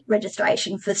general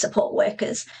registration for support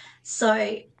workers.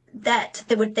 So that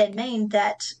would then mean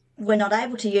that we're not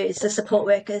able to use the support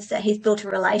workers that he's built a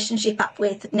relationship up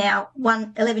with now,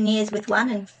 11 years with one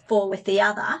and 4 with the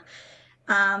other,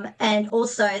 and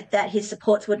also that his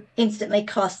supports would instantly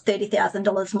cost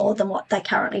 $30,000 more than what they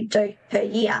currently do per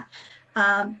year.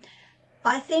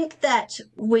 I think that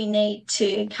we need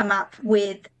to come up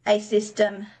with a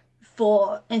system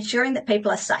for ensuring that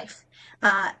people are safe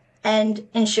and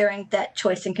ensuring that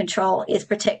choice and control is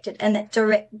protected and that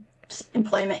direct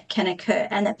employment can occur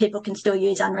and that people can still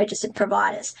use unregistered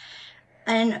providers.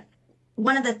 And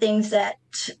one of the things that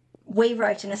we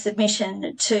wrote in a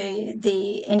submission to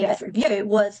the NDIS review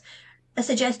was a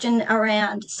suggestion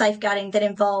around safeguarding that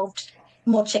involved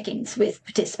more check-ins with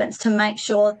participants to make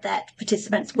sure that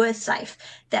participants were safe,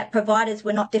 that providers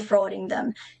were not defrauding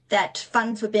them, that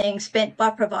funds were being spent by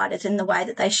providers in the way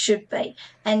that they should be,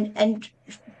 and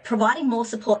providing more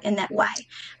support in that way.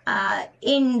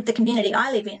 In the community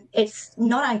I live in, it's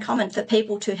not uncommon for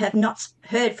people to have not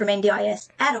heard from NDIS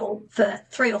at all for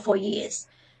 3 or 4 years.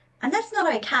 And that's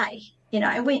not okay.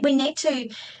 We need to...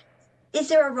 Is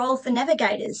there a role for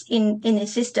navigators in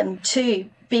this system to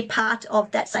be part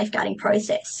of that safeguarding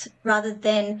process rather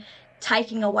than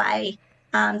taking away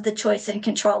the choice and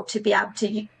control to be able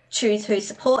to choose who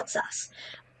supports us?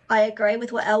 I agree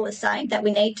with what Elle was saying, that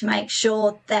we need to make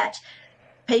sure that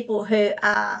people who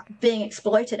are being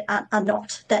exploited are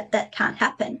not, that can't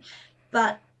happen.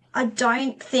 But I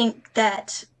don't think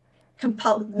that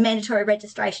mandatory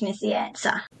registration is the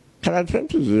answer. Can I turn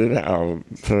to you now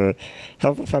to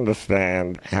help us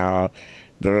understand how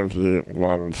the review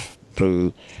wants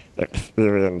the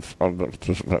experience of the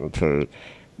participant to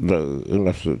be in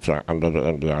the future under the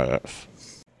NDIS?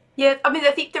 Yeah,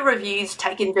 I think the review's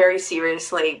taken very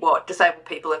seriously what disabled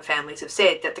people and families have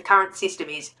said, that the current system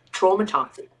is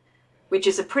traumatising, which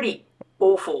is a pretty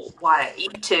awful way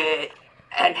to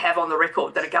and have on the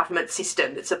record that a government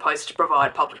system that's supposed to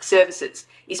provide public services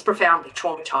is profoundly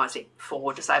traumatising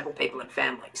for disabled people and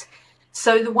families.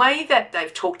 So the way that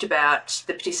they've talked about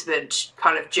the participant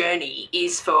kind of journey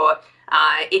is for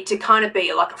it to kind of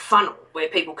be like a funnel where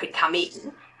people can come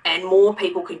in and more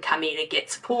people can come in and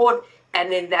get support,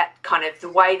 and then that kind of the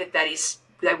way that is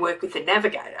they work with the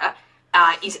navigator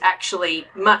is actually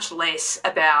much less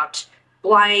about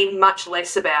blame, much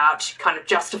less about kind of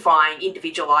justifying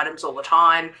individual items all the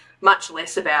time, much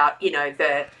less about,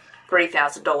 the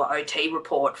 $3,000 OT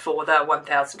report for the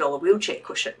 $1,000 wheelchair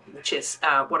cushion, which is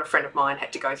what a friend of mine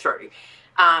had to go through.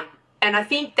 And I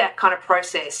think that kind of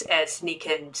process, as Nick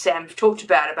and Sam have talked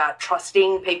about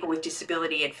trusting people with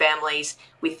disability and families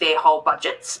with their whole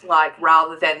budgets,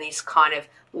 rather than this kind of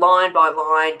line by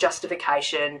line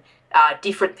justification,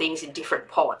 different things in different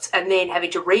pots, and then having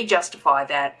to re-justify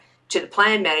that to the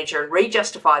plan manager and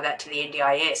re-justify that to the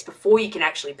NDIS before you can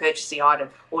actually purchase the item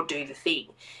or do the thing.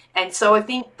 And so I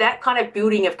think that kind of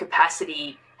building of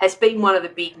capacity has been one of the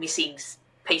big missing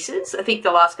pieces. I think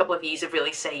the last couple of years have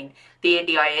really seen the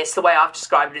NDIS, the way I've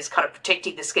described it, as kind of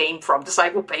protecting the scheme from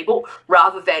disabled people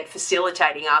rather than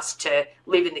facilitating us to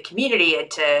live in the community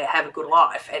and to have a good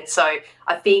life. And so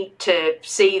I think to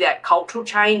see that cultural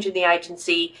change in the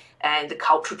agency and the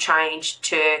cultural change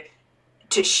to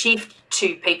shift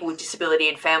to people with disability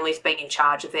and families being in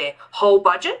charge of their whole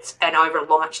budgets and over a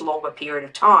much longer period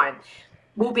of time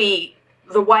will be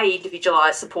the way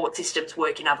individualised support systems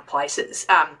work in other places.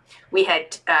 We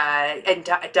had, and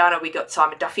Dana, we got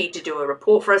Simon Duffy to do a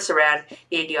report for us around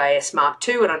the NDIS Mark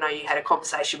II, and I know you had a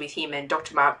conversation with him and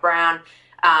Dr. Mark Brown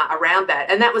around that.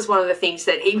 And that was one of the things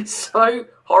that he was so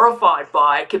horrified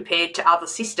by compared to other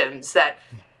systems, that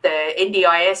the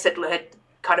NDIS had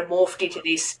kind of morphed into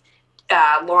this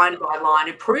line-by-line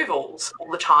approvals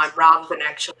all the time rather than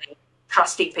actually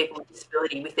trusting people with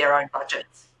disability with their own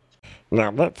budgets.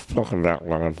 Now let's talk about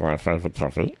one of my favourite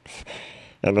topics,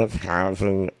 and that's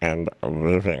housing and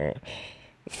living.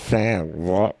 Sam,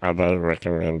 what are they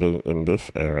recommending in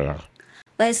this area?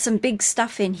 There's some big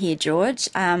stuff in here, George.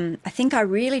 I think I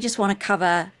really just want to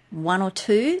cover one or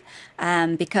two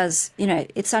because,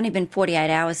 it's only been 48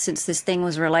 hours since this thing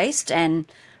was released, and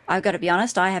I've got to be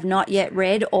honest, I have not yet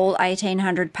read all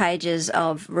 1,800 pages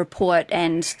of report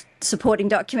and supporting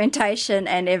documentation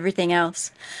and everything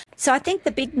else. So I think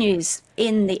the big news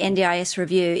in the NDIS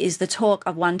review is the talk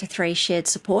of 1 to 3 shared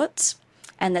supports,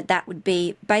 and that would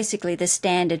be basically the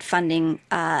standard funding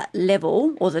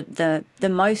level, or the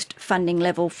most funding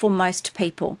level for most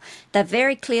people. They've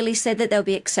very clearly said that there'll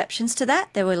be exceptions to that.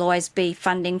 There will always be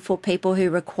funding for people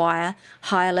who require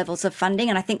higher levels of funding,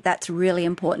 and I think that's really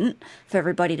important for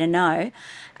everybody to know.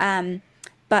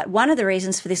 But one of the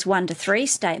reasons for this 1 to 3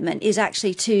 statement is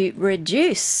actually to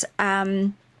reduce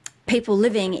people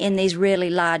living in these really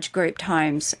large grouped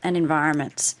homes and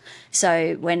environments.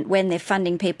 So when they're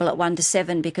funding people at 1 to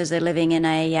 7 because they're living in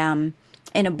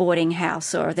a boarding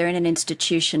house or they're in an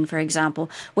institution, for example,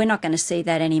 we're not going to see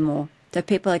that anymore. So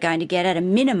people are going to get, at a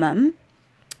minimum,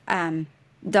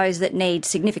 those that need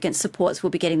significant supports will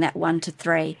be getting that 1 to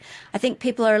 3. I think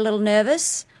people are a little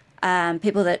nervous,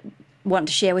 people that want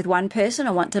to share with one person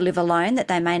or want to live alone, that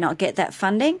they may not get that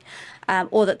funding,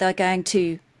 or that they're going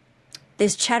to...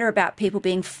 There's chatter about people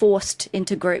being forced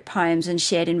into group homes and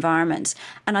shared environments.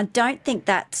 And I don't think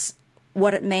that's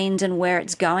what it means and where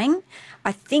it's going.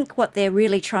 I think what they're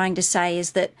really trying to say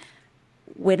is that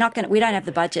we don't have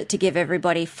the budget to give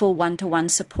everybody full one-to-one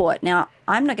support. Now,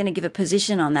 I'm not going to give a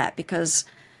position on that because,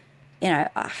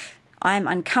 I'm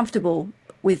uncomfortable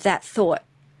with that thought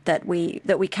that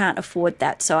we can't afford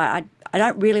that. So I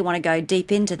don't really want to go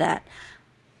deep into that.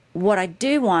 What I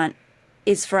do want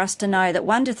is for us to know that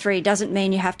 1 to 3 doesn't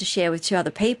mean you have to share with 2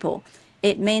 other people.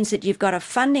 It means that you've got a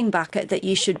funding bucket that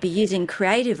you should be using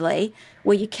creatively,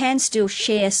 where you can still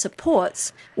share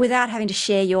supports without having to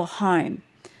share your home.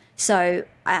 So,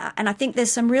 and I think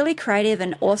there's some really creative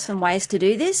and awesome ways to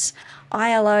do this.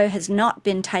 ILO has not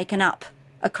been taken up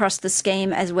across the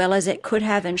scheme as well as it could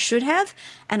have and should have.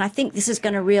 And I think this is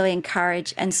going to really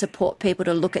encourage and support people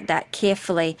to look at that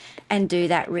carefully and do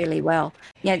that really well.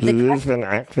 You used an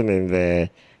acronym there,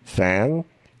 Sam.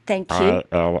 Thank you.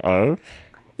 ILO.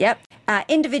 Yep.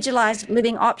 Individualised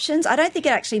living options. I don't think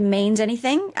it actually means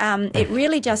anything. It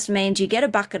really just means you get a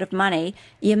bucket of money,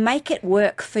 you make it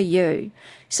work for you.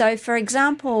 So, for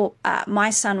example, my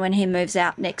son, when he moves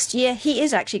out next year, he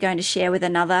is actually going to share with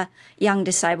another young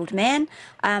disabled man,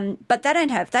 but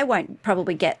they won't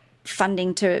probably get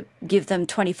funding to give them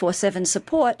 24/7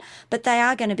 support, but they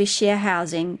are going to be share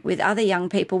housing with other young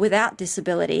people without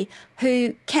disability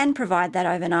who can provide that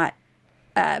overnight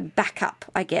backup,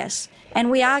 I guess.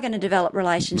 And we are going to develop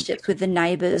relationships with the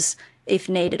neighbours if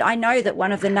needed. I know that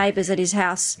one of the neighbours at his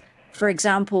house, for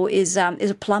example, is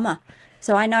a plumber.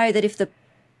 So I know that if the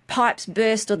pipes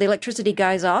burst or the electricity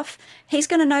goes off, he's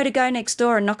going to know to go next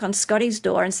door and knock on Scotty's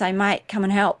door and say, mate, come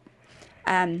and help.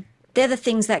 They're the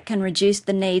things that can reduce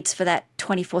the needs for that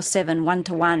 24/7,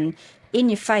 one-to-one,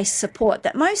 in-your-face support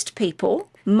that most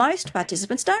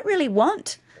participants don't really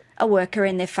want a worker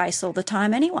in their face all the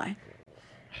time anyway.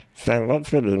 So what's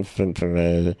been interesting to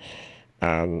me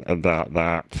about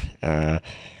that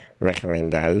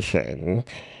recommendation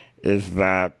is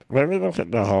that when we look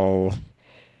at the whole,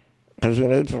 because we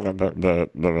need to look at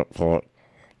the report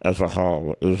as a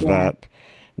whole, is that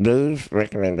these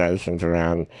recommendations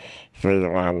around 3 to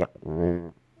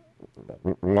 1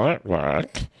 might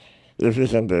work if you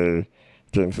can do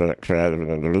things that are creative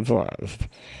and individualised.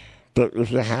 But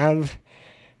if you have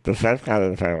the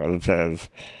safeguarding framework that says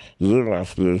you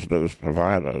must use these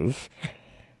providers,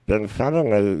 then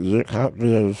suddenly you can't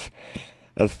be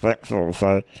as flexible.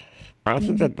 So I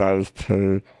think that those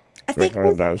two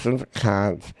recommendations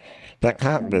can't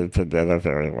be together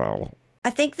very well. I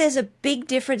think there's a big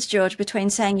difference, George, between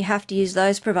saying you have to use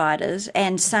those providers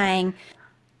and saying,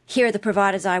 here are the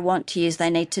providers I want to use.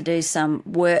 They need to do some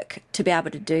work to be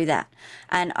able to do that.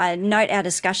 And I note our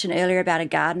discussion earlier about a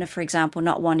gardener, for example,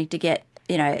 not wanting to get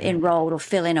enrolled or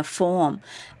fill in a form.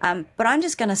 But I'm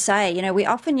just going to say, we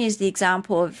often use the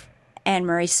example of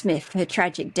Anne-Marie Smith, her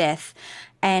tragic death,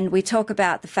 and we talk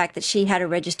about the fact that she had a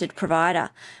registered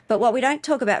provider. But what we don't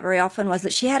talk about very often was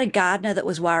that she had a gardener that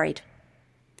was worried,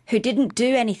 who didn't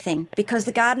do anything because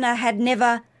the gardener had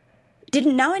never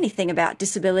didn't know anything about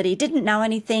disability, didn't know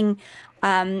anything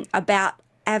about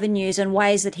avenues and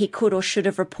ways that he could or should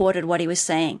have reported what he was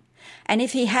seeing. And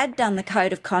if he had done the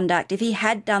code of conduct, if he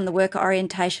had done the worker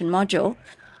orientation module,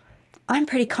 I'm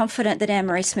pretty confident that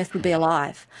Anne-Marie Smith would be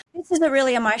alive. This is a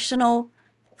really emotional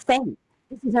thing.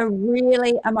 This is a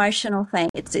really emotional thing.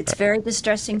 It's very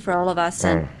distressing for all of us,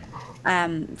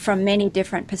 and from many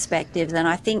different perspectives. And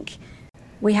I think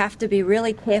we have to be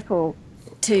really careful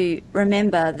to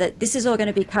remember that this is all going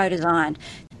to be co-designed.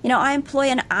 You know, I employ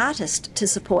an artist to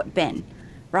support Ben,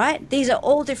 right? These are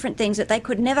all different things that they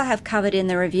could never have covered in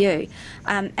the review.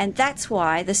 And that's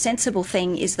why the sensible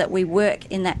thing is that we work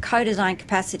in that co-design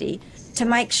capacity to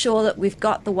make sure that we've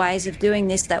got the ways of doing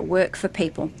this that work for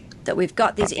people, that we've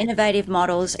got these innovative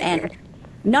models, and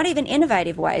not even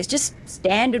innovative ways, just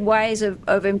standard ways of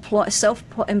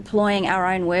self-employing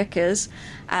our own workers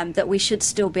that we should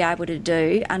still be able to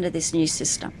do under this new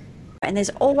system. And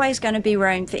there's always going to be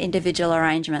room for individual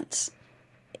arrangements,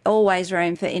 always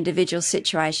room for individual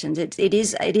situations. It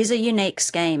is a unique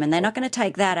scheme, and they're not going to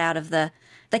take that out of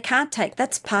they can't take,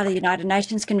 that's part of the United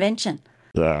Nations Convention.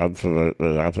 Yeah,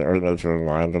 absolutely. I think we need to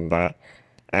remind them that.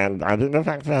 And I think the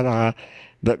fact that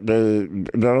the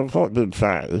report did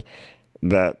say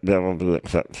that there will be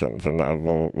exceptions and that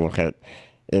we'll look at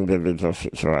individual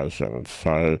situations.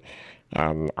 So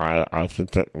I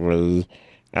think that we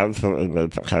absolutely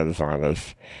need to co-design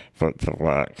this for it to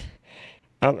work.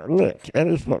 Nick,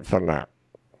 any thoughts on that?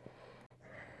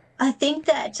 I think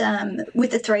that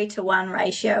with the 3-to-1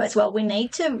 ratio as well, we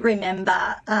need to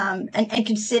remember and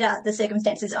consider the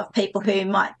circumstances of people who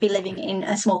might be living in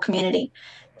a small community.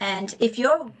 And if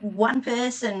you're one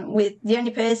person the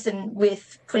only person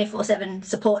with 24/7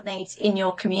 support needs in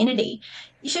your community,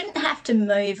 you shouldn't have to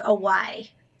move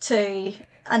away to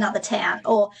another town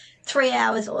or 3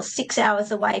 hours or 6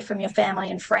 hours away from your family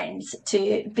and friends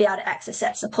to be able to access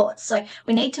that support. So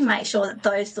we need to make sure that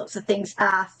those sorts of things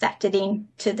are factored in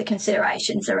to the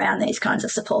considerations around these kinds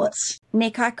of supports.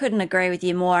 Nick, I couldn't agree with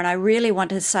you more, and I really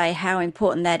want to say how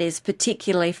important that is,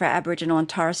 particularly for Aboriginal and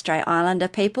Torres Strait Islander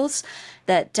peoples,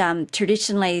 that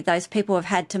traditionally those people have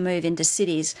had to move into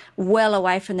cities well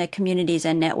away from their communities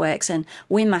and networks, and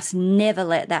we must never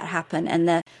let that happen. And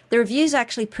the review's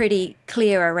actually pretty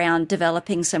clear around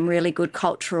developing some really good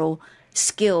cultural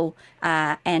skill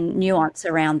and nuance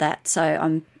around that. So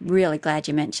I'm really glad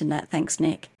you mentioned that. Thanks,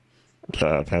 Nick.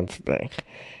 Thanks, Nick.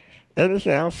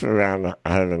 Anything else around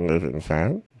home and living,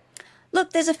 Sam?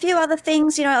 Look, there's a few other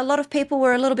things. You know, a lot of people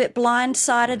were a little bit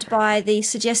blindsided by the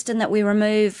suggestion that we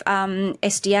remove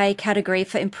SDA category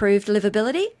for improved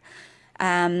livability.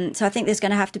 So I think there's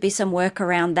going to have to be some work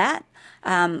around that.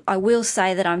 I will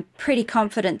say that I'm pretty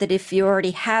confident that if you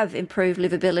already have improved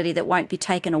livability, that won't be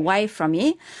taken away from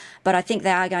you. But I think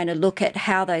they are going to look at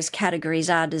how those categories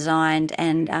are designed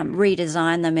and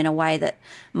redesign them in a way that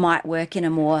might work in a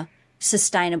more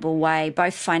sustainable way,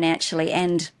 both financially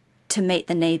and to meet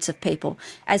the needs of people.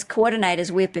 As coordinators,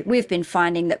 we've been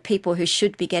finding that people who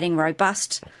should be getting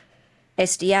robust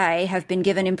SDA have been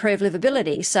given improved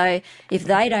livability. So if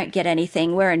they don't get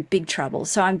anything, we're in big trouble.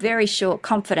 So I'm very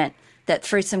confident that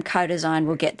through some co-design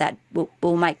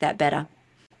we'll make that better.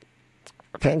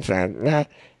 Thanks, Anne. Now,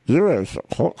 you as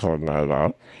support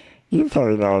coordinator, you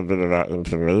probably know a bit about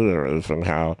intermediaries and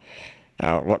how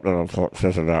what the report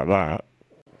says about that.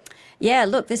 Yeah,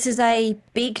 look, this is a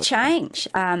big change,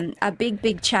 a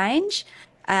big change.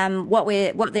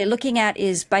 What they're looking at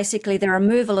is basically the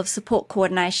removal of support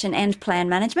coordination and plan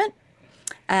management,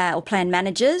 or plan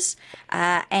managers,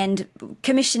 and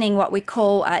commissioning what we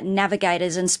call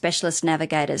navigators and specialist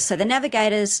navigators. So the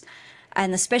navigators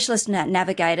and the specialist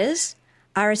navigators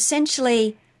are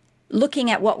essentially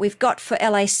looking at what we've got for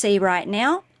LAC right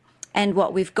now and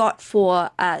what we've got for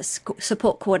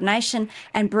support coordination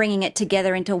and bringing it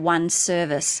together into one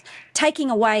service, taking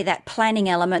away that planning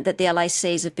element that the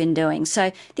LACs have been doing.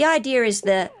 So the idea is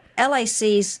the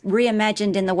LACs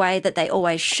reimagined in the way that they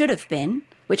always should have been,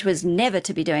 which was never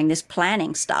to be doing this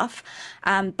planning stuff,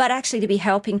 but actually to be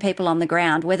helping people on the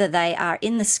ground, whether they are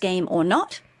in the scheme or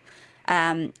not,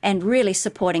 and really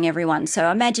supporting everyone.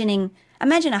 So imagine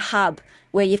a hub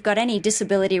where you've got any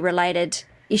disability-related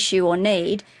issue or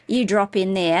need, you drop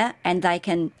in there and they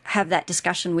can have that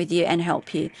discussion with you and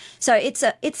help you. So it's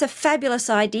a fabulous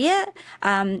idea.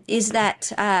 Is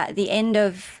that the end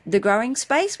of the growing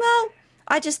space? Well,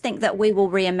 I just think that we will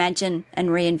reimagine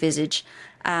and re-envisage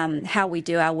how we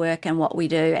do our work and what we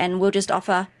do, and we'll just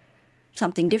offer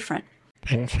something different.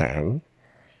 Thanks, Anne.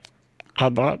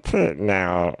 I'd like to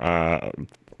now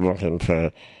look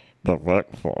into the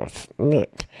workforce.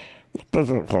 Nick, what does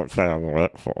the report say on the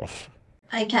workforce?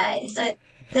 Okay, so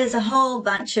There's a whole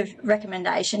bunch of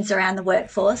recommendations around the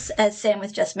workforce. As Sam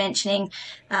was just mentioning,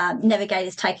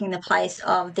 navigators taking the place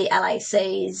of the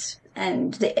LACs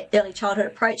and the early childhood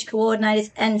approach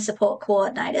coordinators and support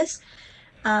coordinators.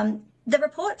 The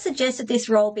report suggests that this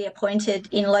role be appointed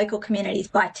in local communities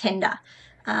by tender.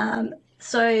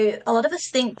 So a lot of us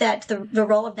think that the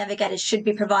role of navigators should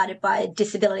be provided by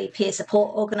disability peer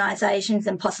support organisations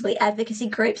and possibly advocacy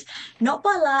groups, not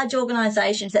by large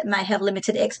organisations that may have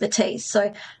limited expertise.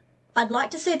 So I'd like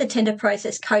to see the tender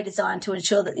process co-designed to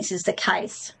ensure that this is the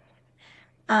case.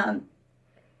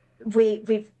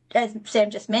 We've, as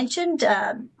Sam just mentioned,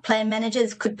 plan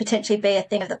managers could potentially be a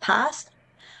thing of the past.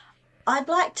 I'd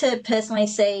like to personally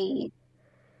see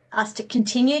us to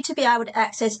continue to be able to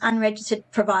access unregistered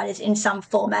providers in some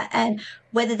format, and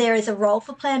whether there is a role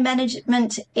for plan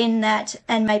management in that,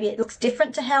 and maybe it looks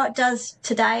different to how it does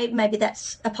today, maybe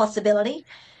that's a possibility.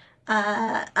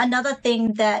 Another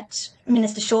thing that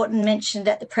Minister Shorten mentioned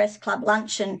at the Press Club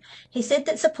luncheon, he said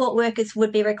that support workers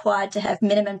would be required to have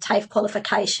minimum TAFE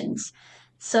qualifications.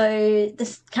 So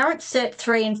the current Cert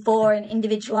 3 and 4 and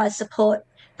individualised support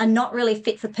are not really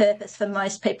fit for purpose for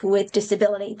most people with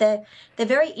disability. They're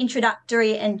very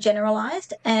introductory and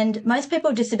generalised, and most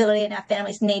people with disability and our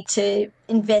families need to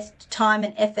invest time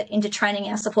and effort into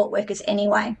training our support workers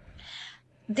anyway.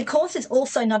 The course is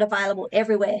also not available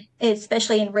everywhere,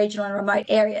 especially in regional and remote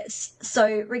areas.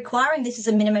 So requiring this as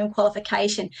a minimum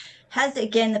qualification has,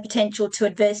 again, the potential to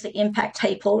adversely impact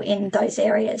people in those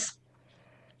areas.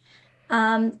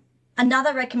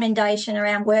 Another recommendation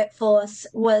around workforce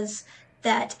was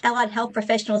that allied health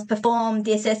professionals perform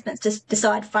the assessments to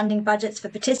decide funding budgets for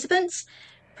participants,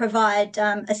 provide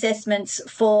assessments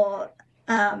for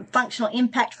functional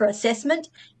impact for assessment,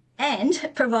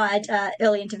 and provide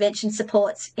early intervention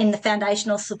supports in the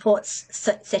foundational supports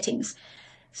settings.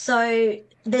 So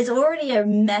there's already a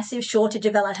massive shortage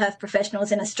of allied health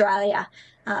professionals in Australia.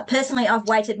 Personally, I've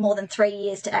waited more than 3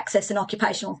 years to access an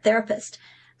occupational therapist.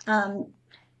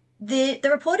 The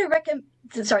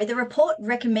report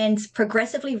recommends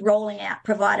progressively rolling out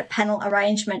provider panel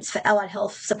arrangements for allied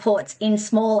health supports in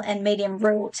small and medium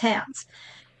rural towns.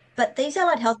 But these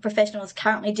allied health professionals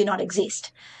currently do not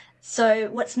exist. So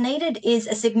what's needed is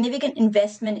a significant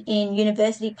investment in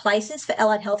university places for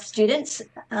allied health students,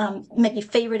 maybe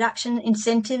fee reduction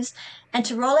incentives, and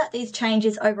to roll out these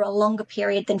changes over a longer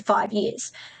period than 5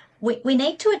 years. We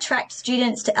need to attract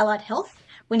students to allied health.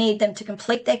 We need them to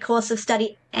complete their course of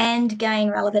study and gain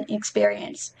relevant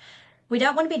experience. We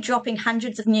don't want to be dropping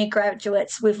hundreds of new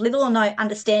graduates with little or no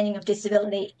understanding of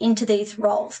disability into these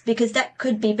roles, because that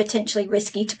could be potentially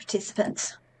risky to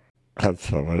participants.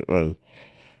 Absolutely.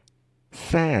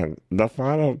 Sam, the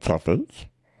final topic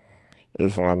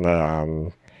is one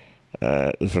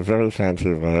that is a very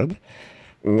fancy word,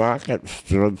 market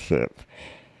stewardship.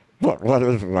 What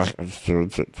is market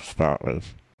stewardship to start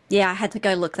with? Yeah, I had to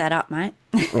go look that up, mate.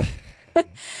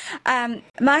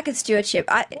 Market stewardship.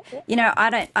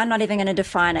 I'm not even going to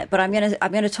define it, but I'm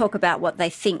going to talk about what they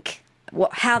think,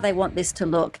 how they want this to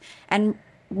look, and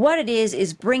what it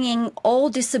is bringing all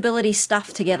disability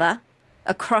stuff together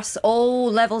across all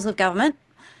levels of government,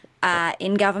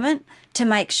 in government, to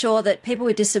make sure that people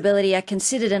with disability are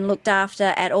considered and looked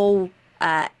after at all,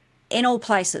 in all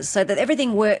places, so that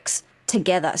everything works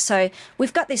together. So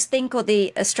we've got this thing called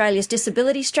the Australia's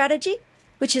Disability Strategy,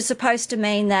 which is supposed to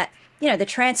mean that, the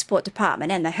Transport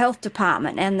Department and the Health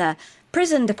Department and the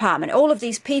Prison Department, all of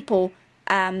these people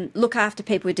look after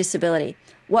people with disability.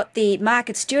 What the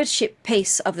market stewardship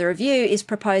piece of the review is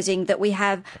proposing that we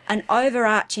have an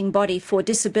overarching body for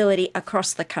disability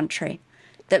across the country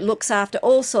that looks after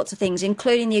all sorts of things,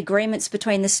 including the agreements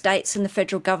between the states and the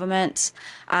federal governments,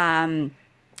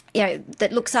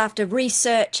 that looks after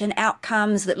research and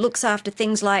outcomes, that looks after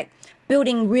things like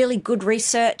building really good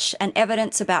research and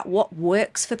evidence about what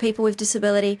works for people with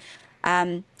disability.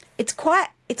 It's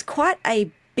quite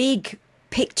a big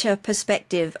picture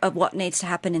perspective of what needs to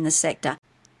happen in the sector.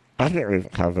 I think we've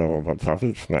covered all the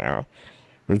topics now,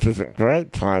 which is a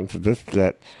great time to just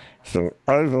get some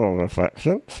overall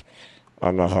reflections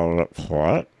on the whole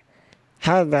report.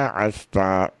 How about I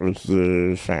start with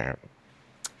you, Sam?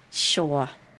 Sure.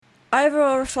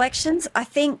 Overall reflections, I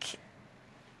think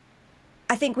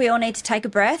we all need to take a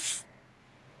breath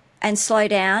and slow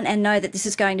down and know that this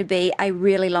is going to be a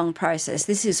really long process.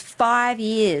 This is 5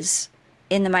 years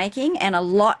in the making, and a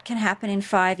lot can happen in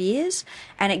 5 years,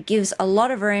 and it gives a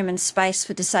lot of room and space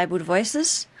for disabled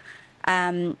voices,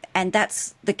 and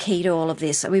that's the key to all of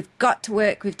this. So we've got to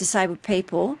work with disabled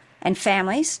people and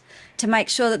families to make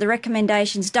sure that the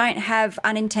recommendations don't have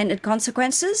unintended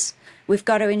consequences. We've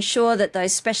got to ensure that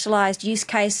those specialised use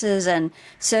cases and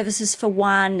services for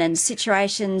one and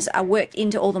situations are worked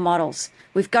into all the models.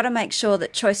 We've got to make sure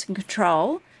that choice and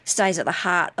control stays at the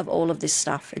heart of all of this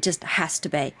stuff. It just has to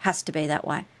be that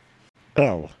way.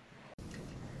 Oh.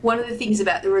 One of the things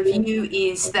about the review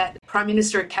is that the Prime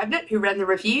Minister and Cabinet who ran the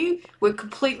review were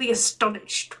completely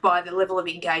astonished by the level of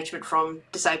engagement from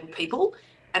disabled people.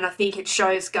 And I think it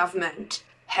shows government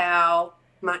how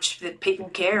much that people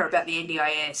care about the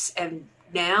NDIS and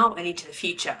now and into the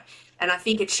future. And I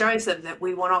think it shows them that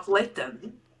we will not let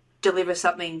them deliver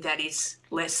something that is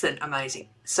less than amazing.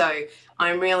 So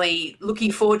I'm really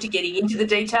looking forward to getting into the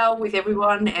detail with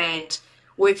everyone and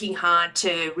working hard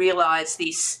to realise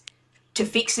this, to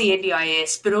fix the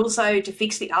NDIS, but also to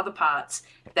fix the other parts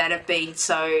that have been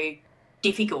so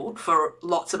difficult for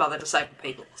lots of other disabled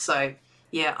people. So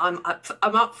yeah, I'm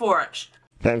up for it.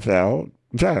 Thanks, Al.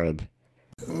 Jarrod.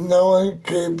 No one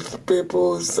keeps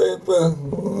people safer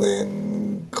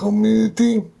than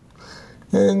community,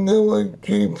 and no one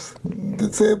keeps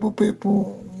disabled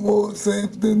people more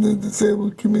safe than the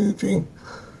disabled community.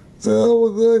 So I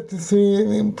would like to see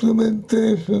an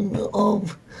implementation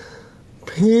of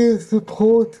peer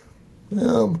support,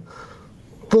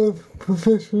 both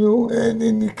professional and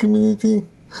in the community,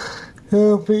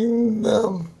 helping,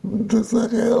 just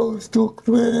like Alex talked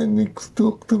about and Nick's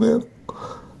talked about.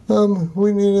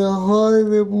 We need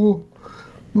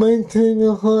maintain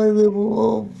a high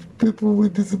level of people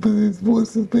with disabilities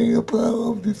voices being a part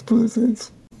of this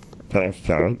process. Thanks,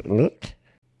 Jarrod. Nick?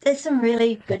 There's some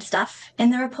really good stuff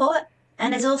in the report,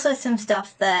 and there's also some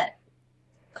stuff that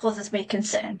causes me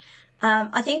concern.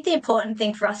 I think the important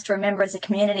thing for us to remember as a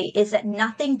community is that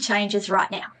nothing changes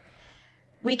right now.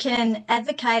 We can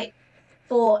advocate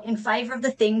in favour of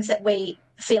the things that we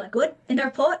feel are good in the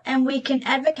report, and we can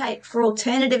advocate for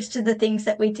alternatives to the things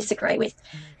that we disagree with.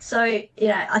 So,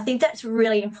 I think that's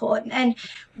really important. And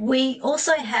we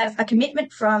also have a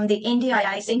commitment from the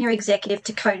NDIA Senior Executive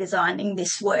to co-designing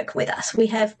this work with us. We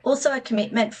have also a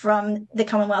commitment from the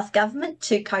Commonwealth Government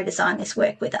to co-design this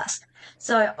work with us.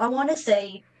 So I want to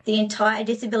see the entire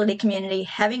disability community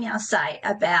having our say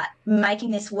about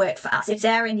making this work for us. It's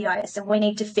our NDIS and we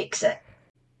need to fix it.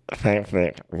 Thanks,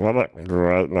 Nick. What a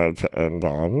great note to end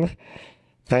on.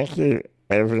 Thank you,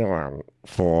 everyone,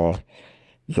 for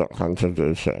your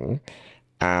contribution.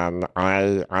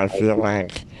 I feel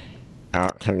like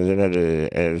our community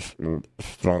is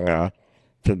stronger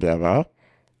together,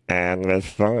 and we're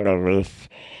stronger with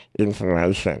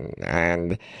information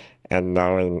and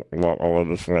knowing what all of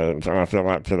this means. And I feel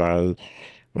like today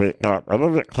we got a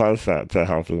little bit closer to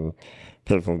helping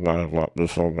people know what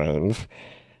this all means.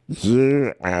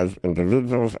 You, as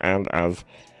individuals and as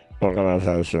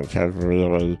organisations, have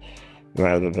really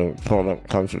made an important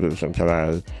contribution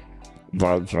today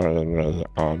by joining me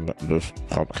on this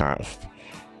podcast.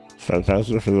 So thank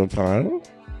you for your time,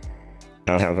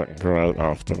 and have a great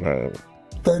afternoon.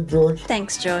 Thanks, George.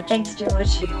 Thanks, George. Thanks, George.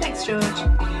 Thanks, George.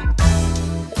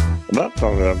 That's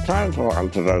all we have time for on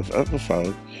today's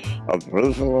episode of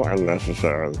Reasonable and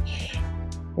Necessary.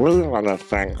 We want to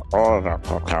thank all of our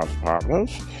podcast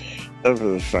partners,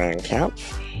 Avery Saying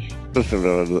Counts,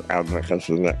 Disability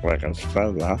Advocacy Network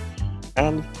Australia,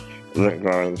 and The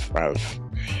Growing Space.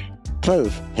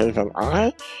 Please keep an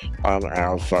eye on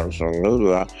our social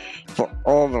media for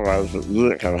all the ways that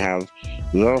you can have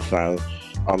your say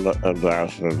on the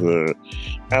NDIS review,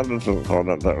 and it's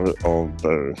important that we all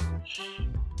do.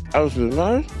 As you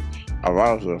know, I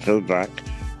love your feedback,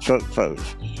 so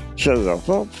please share your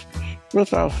thoughts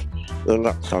with us in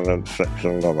the comment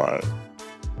section below.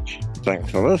 Thanks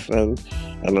for listening,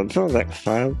 and until next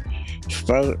time,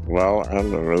 stay well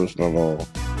and reasonable.